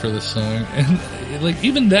really good for this song, and, like,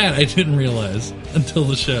 even that I didn't realize until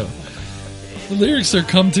the show. The lyrics are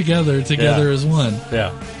come together as one.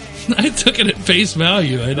 Yeah. I took it at face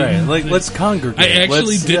value. I Right. didn't. Like, let's congregate. I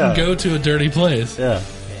actually Let's- didn't yeah. go to a dirty place. Yeah.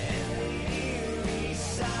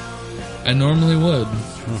 I normally would.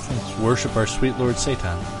 Let's worship our sweet Lord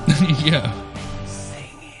Satan. Yeah.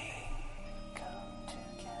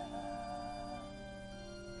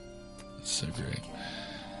 So great.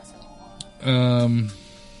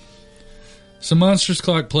 So Monsters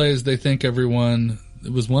Clock plays. They thank everyone.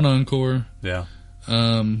 It was one encore. Yeah.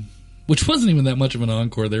 Which wasn't even that much of an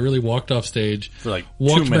encore. They really walked off stage, For like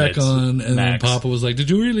walked 2 back minutes. on, and then max. Papa was like, "Did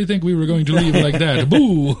you really think we were going to leave like that?"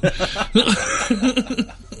 Boo!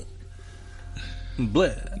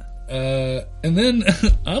 Bleh. And then,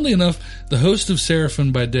 oddly enough, the host of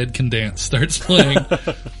Seraphim by Dead Can Dance starts playing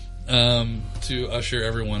to usher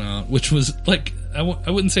everyone out, which was like, I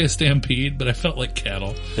wouldn't say a stampede, but I felt like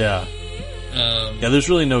cattle. Yeah. Yeah, there's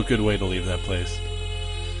really no good way to leave that place.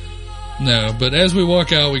 No, but as we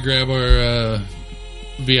walk out, we grab our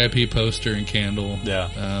VIP poster and candle. Yeah.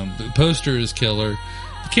 The poster is killer.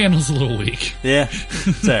 The candle's a little weak. Yeah.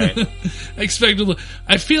 It's alright.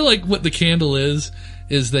 I feel like what the candle is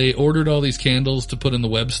they ordered all these candles to put in the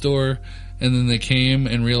web store, and then they came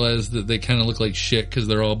and realized that they kind of look like shit because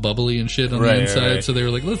they're all bubbly and shit on the inside. Right. So they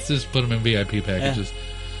were like, let's just put them in VIP packages.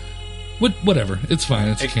 Whatever. It's fine.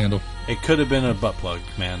 It's a candle. It could have been a butt plug,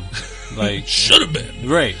 man. Like, Should have been.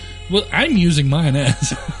 right. Well, I'm using mine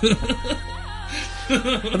as. I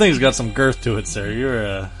think it's got some girth to it, sir.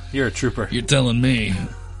 You're a trooper. You're telling me.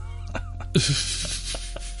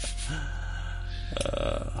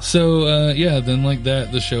 Then like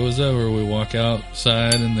that, the show is over. We walk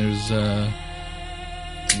outside, and there's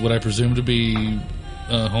what I presume to be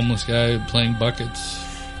a homeless guy playing buckets.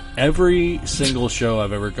 Every single show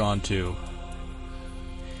I've ever gone to,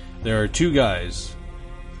 there are 2 guys,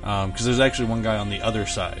 because there's actually one guy on the other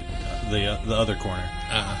side, the other corner.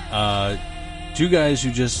 2 guys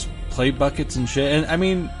who just play buckets and shit. And I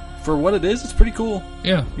mean, for what it is, it's pretty cool.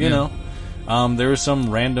 Yeah, You know, there was some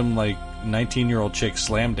random like 19-year-old chick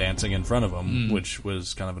slam dancing in front of him, which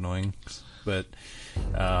was kind of annoying. But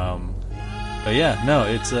yeah, no,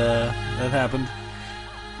 it's that happened.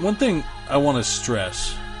 One thing I want to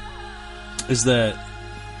stress is that,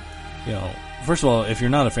 first of all, if you're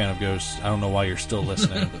not a fan of Ghost, I don't know why you're still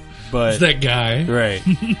listening. But it's that guy. right,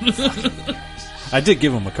 I did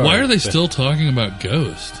give him a card. Why are they but still talking about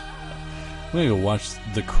Ghost? I'm gonna go watch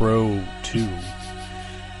The Crow 2.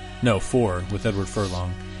 No, 4 with Edward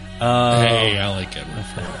Furlong. Hey, I like Edward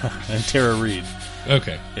Furlong. And Tara Reid.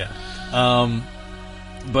 Okay. Yeah.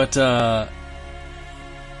 But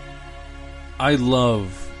I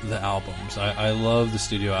love the albums. I love the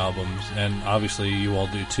studio albums, and obviously you all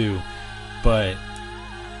do too. But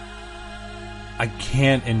I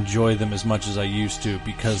can't enjoy them as much as I used to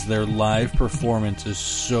because their live performance is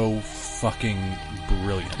so fucking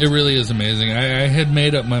brilliant. It really is amazing. I had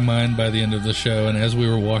made up my mind by the end of the show, and as we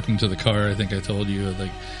were walking to the car, I think I told you,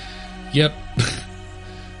 like, yep,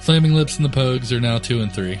 Flaming Lips and the Pogues are now 2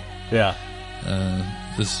 and 3. Yeah.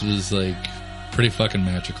 This was, like, pretty fucking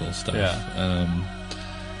magical stuff. Yeah.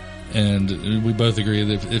 And we both agree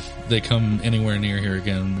that if they come anywhere near here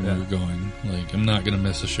again, Yeah. we're going. Like, I'm not going to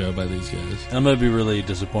miss a show by these guys. And I'm going to be really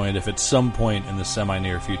disappointed if at some point in the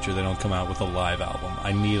semi-near future they don't come out with a live album.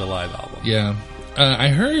 I need a live album. Yeah. I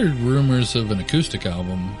heard rumors of an acoustic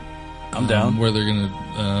album. I'm down. Where they're going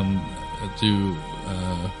to do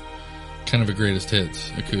kind of a greatest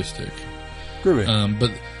hits acoustic. Groovy.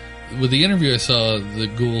 But with the interview I saw, the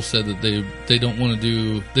Ghoul said that they don't want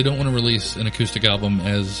to release an acoustic album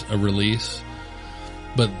as a release,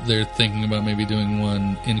 but they're thinking about maybe doing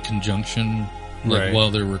one in conjunction, like Right. while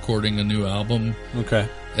they're recording a new album. Okay.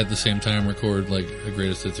 at the same time record like a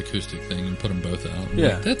greatest hits acoustic thing and put them both out. I'm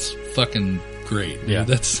Yeah. like, that's fucking great. Dude. Yeah.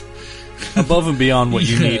 That's Above and beyond what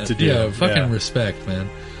you yeah, need to do. Yeah, fucking respect, man.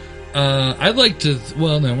 I'd like to.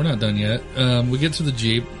 Well, no, we're not done yet. We get to the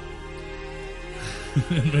Jeep.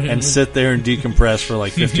 And sit there and decompress for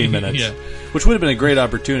like 15 minutes. Yeah. Which would have been a great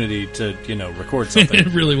opportunity to, record It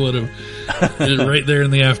something. really would have. Right there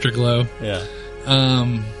in the afterglow. Yeah.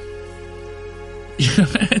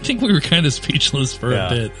 I think we were kind of speechless for Yeah. a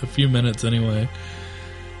bit, a few minutes anyway.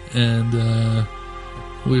 And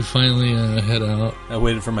we finally head out. I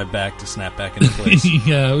waited for my back to snap back into place.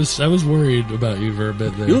 Yeah, I was worried about you for a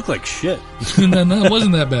bit there. You look like shit. No, it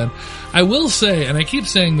wasn't that bad. I will say, and I keep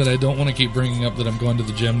saying that I don't want to keep bringing up that I'm going to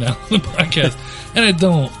the gym now on the podcast, and I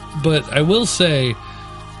don't, but I will say,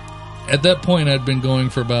 at that point I'd been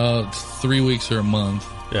going for about 3 weeks or a month,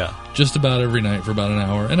 Yeah. just about every night for about an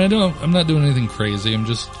hour, and I'm not doing anything crazy, I'm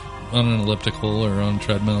just on an elliptical or on a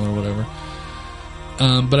treadmill or whatever.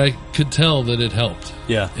 But I could tell that it helped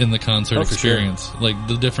Yeah. in the concert Oh, for sure. experience. Like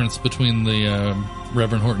the difference between the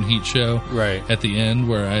Reverend Horton Heat show Right. at the end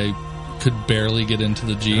where I could barely get into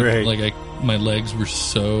the Jeep. Right. Like my legs were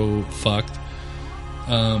so fucked.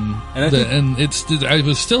 And I think- I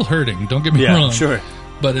was still hurting, don't get me Yeah, wrong. sure.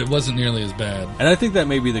 But it wasn't nearly as bad. And I think that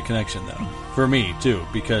may be the connection, though, for me, too,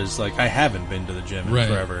 because, like, I haven't been to the gym in Right.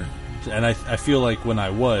 forever. And I feel like when I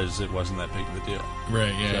was, it wasn't that big of a deal.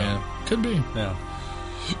 Right, yeah, So- yeah. Could be. Yeah.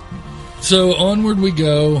 So onward we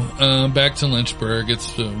go, back to Lynchburg. It's,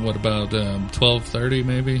 about 12:30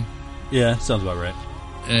 maybe? Yeah, sounds about right.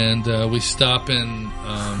 And we stop in,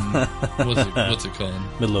 what's it called?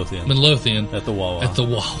 Midlothian. Midlothian. At the Wawa. At the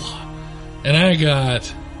Wawa. And I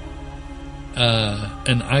got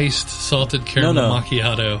an iced salted caramel No.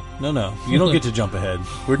 macchiato. No. You don't get to jump ahead.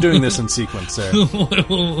 We're doing this in sequence there.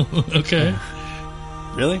 Okay.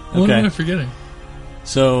 Really? What am I Okay. forgetting?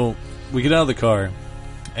 So, we get out of the car,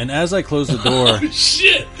 and as I close the door... Oh,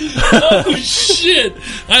 shit! Oh, shit!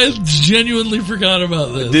 I genuinely forgot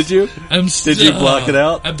about this. Did you? Did you block it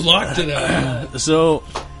out? I blocked it out. So,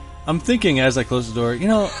 I'm thinking as I close the door,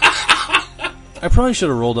 I probably should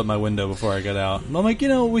have rolled up my window before I got out. And I'm like,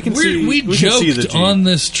 we can see We can see the joked Jeep. on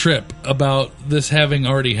this trip about this having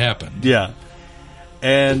already happened. Yeah.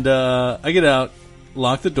 And I get out,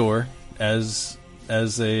 lock the door as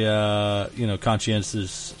a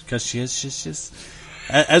conscientious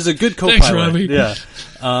as a good co-pilot. Thanks, Robbie. Yeah.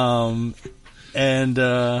 And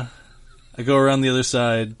I go around the other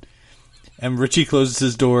side, and Richie closes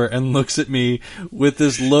his door and looks at me with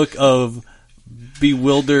this look of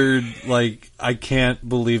bewildered, like, I can't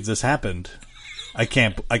believe this happened. I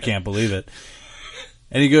can't believe it.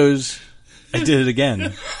 And he goes, I did it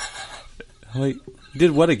again. I'm like,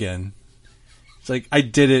 did what again? It's like, I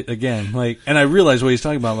did it again. Like, and I realize what he's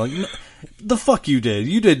talking about. I'm like, no, the fuck you did.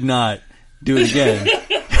 You did not do it again.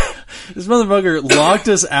 This motherfucker locked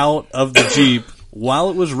us out of the Jeep while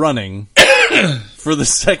it was running for the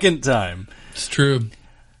second time. It's true.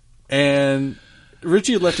 And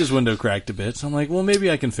Richie had left his window cracked a bit, so I'm like, well,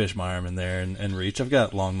 maybe I can fish my arm in there and reach. I've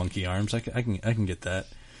got long monkey arms. I can get that.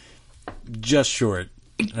 Just short.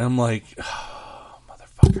 And I'm like, oh,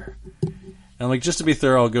 motherfucker. And I'm like, just to be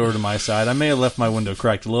thorough, I'll go over to my side. I may have left my window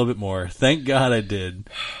cracked a little bit more. Thank God I did.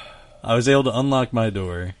 I was able to unlock my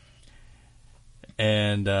door.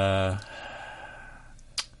 And I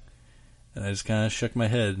just kind of shook my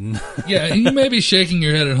head. Yeah, and you may be shaking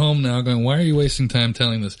your head at home now going, why are you wasting time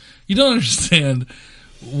telling this? You don't understand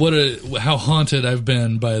how haunted I've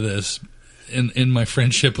been by this in my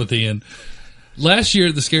friendship with Ian. Last year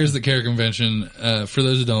at the Scares That Care convention, for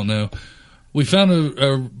those who don't know, we found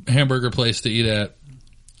a hamburger place to eat at.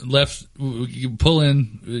 You pull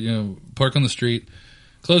in, park on the street,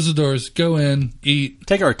 close the doors, go in, eat.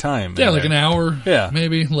 Take our time. Yeah, like an hour,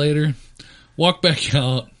 maybe later. Walk back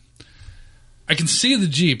out. I can see the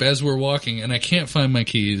Jeep as we're walking, and I can't find my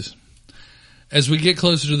keys. As we get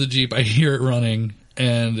closer to the Jeep, I hear it running,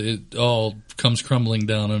 and it all comes crumbling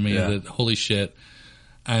down on me that, holy shit,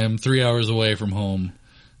 I am 3 hours away from home,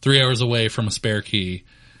 3 hours away from a spare key.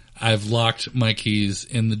 I've locked my keys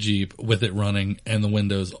in the Jeep with it running and the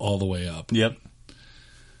windows all the way up. Yep.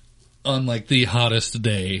 On like the hottest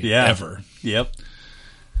day ever. Yep.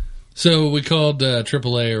 So we called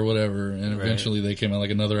AAA or whatever, and eventually they came out like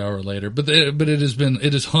another hour later. But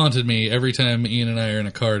it has haunted me every time Ian and I are in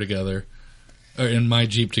a car together, or in my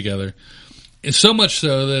Jeep together. It's so much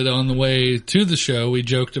so that on the way to the show, we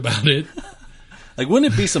joked about it. Like,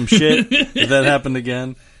 wouldn't it be some shit if that happened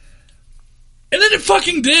again? And then it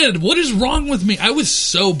fucking did. What is wrong with me? I was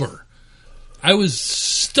sober. I was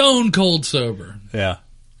stone cold sober. Yeah.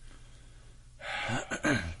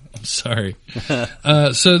 Sorry.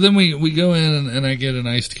 So then we go in and I get an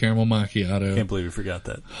iced caramel macchiato. Can't believe you forgot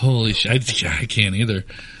that. Holy shit. I can't either.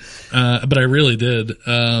 But I really did.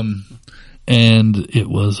 And it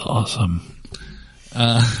was awesome.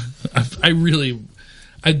 I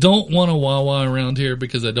don't want a Wawa around here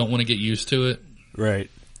because I don't want to get used to it, Right.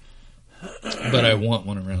 but I want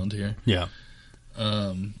one around here. Yeah.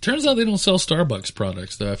 Turns out they don't sell Starbucks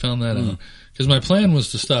products, though. I found that out. Because my plan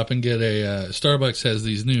was to stop and get a, Starbucks has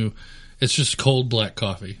these new, it's just cold black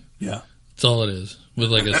coffee. Yeah. That's all it is.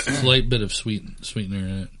 With like a slight bit of sweetener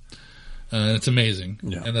in it. And it's amazing.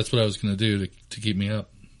 Yeah. And that's what I was going to do to keep me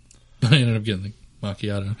up. I ended up getting the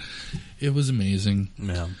macchiato. It was amazing.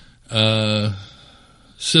 Yeah.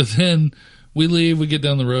 So then we leave, we get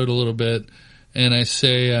down the road a little bit, and I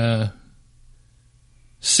say,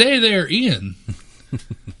 say there, Ian.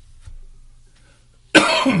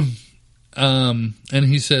 And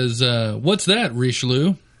he says, what's that,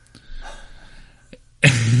 Richelieu?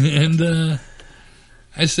 And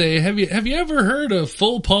I say, have you ever heard a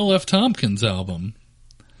full Paul F. Tompkins album?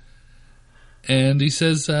 And he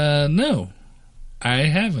says, no, I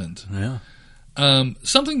haven't. Yeah.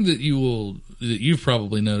 Something that you've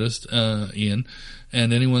probably noticed, Ian,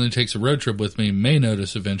 and anyone that takes a road trip with me may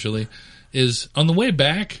notice eventually, is on the way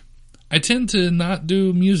back, I tend to not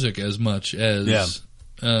do music as much as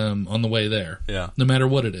on the way there. Yeah. No matter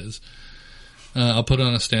what it is. I'll put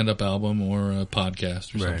on a stand-up album or a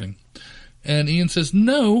podcast or something. And Ian says,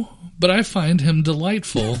 no, but I find him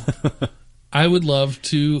delightful. I would love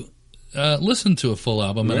to listen to a full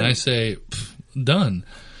album. Right. And I say, done.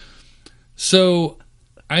 So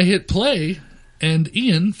I hit play, and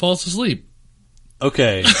Ian falls asleep.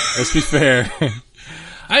 Okay, let's be fair.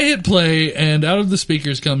 I hit play, and out of the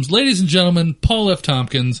speakers comes, ladies and gentlemen, Paul F.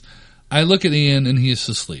 Tompkins. I look at Ian, and he is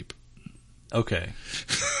asleep. Okay.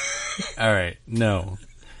 All right. No.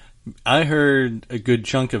 I heard a good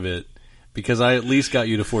chunk of it because I at least got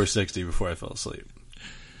you to 460 before I fell asleep.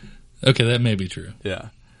 Okay, that may be true. Yeah.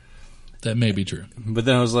 That may be true. But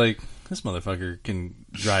then I was like, this motherfucker can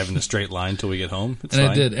drive in a straight line till we get home. It's And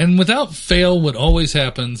fine. I did. And without fail, what always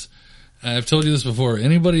happens, I've told you this before,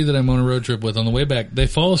 anybody that I'm on a road trip with on the way back, they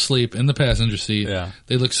fall asleep in the passenger seat. Yeah.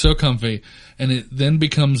 They look so comfy. And it then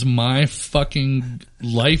becomes my fucking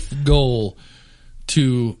life goal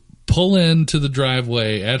to pull into the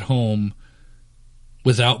driveway at home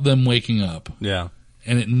without them waking up. Yeah.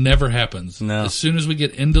 And it never happens. No. As soon as we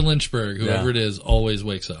get into Lynchburg, whoever it is always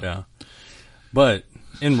wakes up. Yeah. But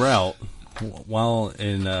en route, while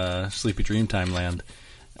in Sleepy Dreamtime land,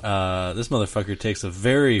 this motherfucker takes a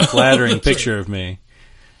very flattering picture of me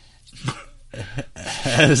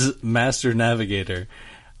as Master Navigator.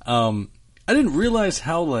 I didn't realize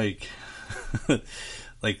how like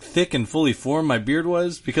thick and fully formed my beard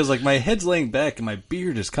was because like my head's laying back and my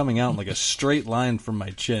beard is coming out in like a straight line from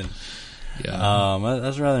my chin. Yeah. I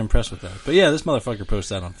was rather impressed with that. But yeah, this motherfucker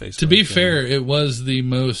posted that on Facebook. To be fair, it was the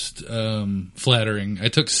most flattering. I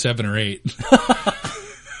took 7 or 8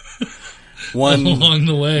 one along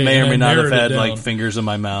the way. may or and may I not have narrowed it had down. like fingers in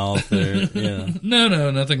my mouth or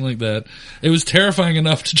No, nothing like that. It was terrifying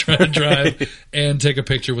enough to try to drive and take a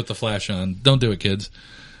picture with the flash on. Don't do it, kids.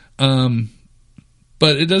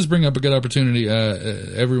 But it does bring up a good opportunity.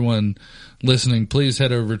 Everyone listening, please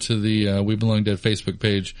head over to the We Belong Dead Facebook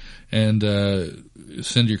page and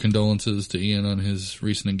send your condolences to Ian on his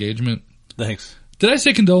recent engagement. Thanks. Did I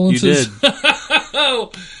say condolences? You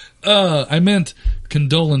did. I meant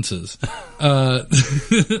condolences. No,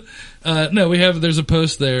 there's a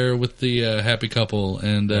post there with the happy couple,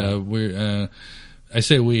 and I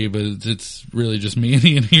say we, but it's really just me and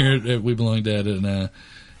Ian here at We Belong Dead,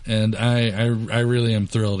 and I really am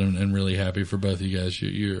thrilled and really happy for both of you guys.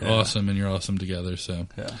 You're awesome, and you're awesome together. So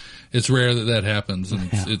it's rare that happens, and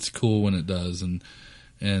it's cool when it does, and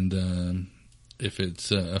if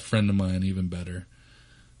it's a friend of mine, even better.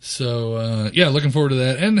 So, looking forward to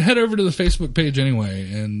that. And head over to the Facebook page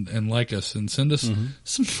anyway and like us and send us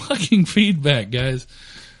some fucking feedback, guys.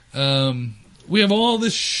 We have all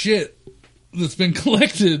this shit that's been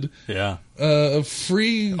collected. Yeah. Of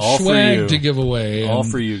free All for swag you. to give away. All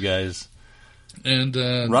for you guys. And,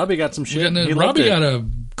 Robbie got some shit. He loved Robbie it. got a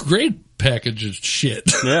great package of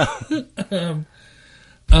shit. Yeah.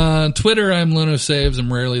 On Twitter, I'm Lono Saves.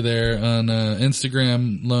 I'm rarely there. On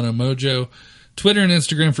Instagram, Lono Mojo. Twitter and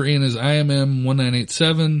Instagram for Ian is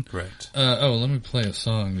IMM1987. Right. Let me play a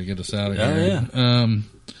song to get us out of Oh, here. yeah.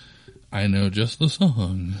 I know just the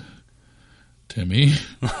song, Timmy.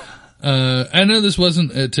 I know this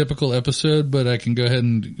wasn't a typical episode, but I can go ahead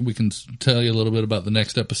and we can tell you a little bit about the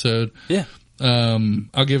next episode. Yeah.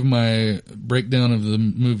 I'll give my breakdown of the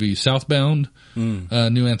movie Southbound,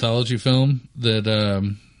 new anthology film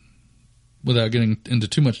that, without getting into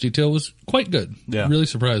too much detail, was quite good. Yeah. Really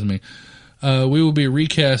surprised me. We will be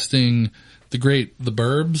recasting The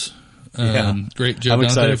Burbs. Great Joe I'm Dante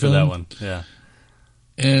excited for film. that one. Yeah.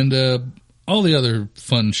 And all the other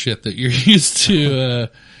fun shit that you're used to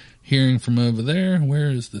hearing from over there. Where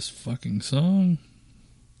is this fucking song?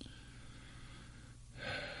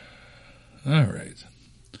 All right.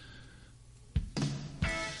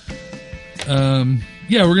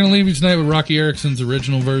 Yeah, we're going to leave you tonight with Rocky Erickson's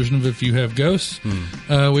original version of If You Have Ghosts.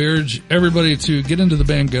 We urge everybody to get into the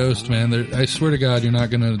band Ghost, man. I swear to God, you're not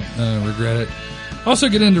going to regret it. Also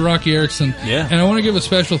get into Rocky Erickson. Yeah. And I want to give a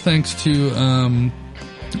special thanks to an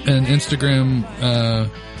Instagram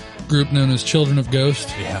group known as Children of Ghost.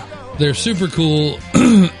 Yeah. They're super cool.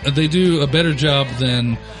 They do a better job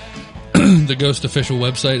than the Ghost official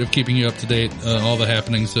website of keeping you up to date, all the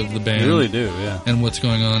happenings of the band. They really do, yeah. And what's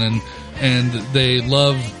going on. And they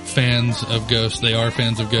love fans of Ghost. They are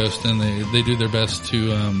fans of Ghost, and they do their best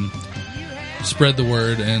to spread the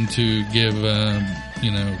word and to give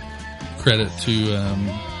credit to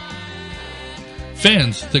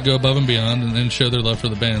fans that go above and beyond and show their love for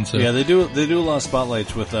the band. So yeah, they do a lot of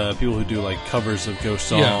spotlights with people who do like covers of Ghost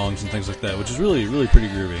songs and things like that, which is really, really pretty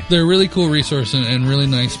groovy. They're a really cool resource and really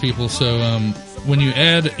nice people. So when you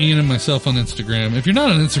add Ian and myself on Instagram, if you're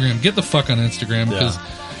not on Instagram, get the fuck on Instagram, because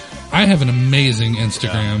I have an amazing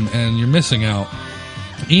Instagram and you're missing out.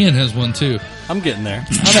 Ian has one too. I'm getting there.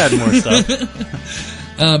 I'm adding more stuff.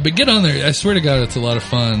 But get on there. I swear to God, it's a lot of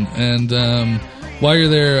fun. And while you're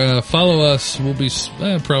there, follow us. We'll be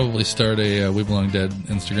probably start a We Belong Dead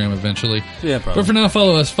Instagram eventually. Yeah, probably. But for now,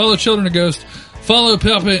 follow us. Follow Children of Ghost. Follow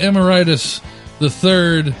Papa Emeritus the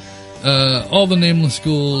Third. All the nameless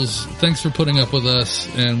ghouls. Thanks for putting up with us,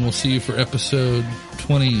 and we'll see you for episode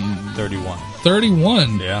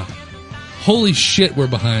 31. Yeah. Holy shit, we're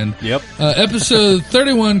behind. Yep. Episode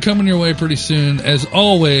 31 coming your way pretty soon. As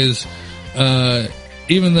always,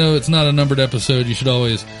 even though it's not a numbered episode, you should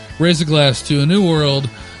always raise a glass to a new world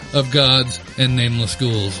of gods and nameless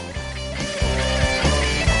ghouls.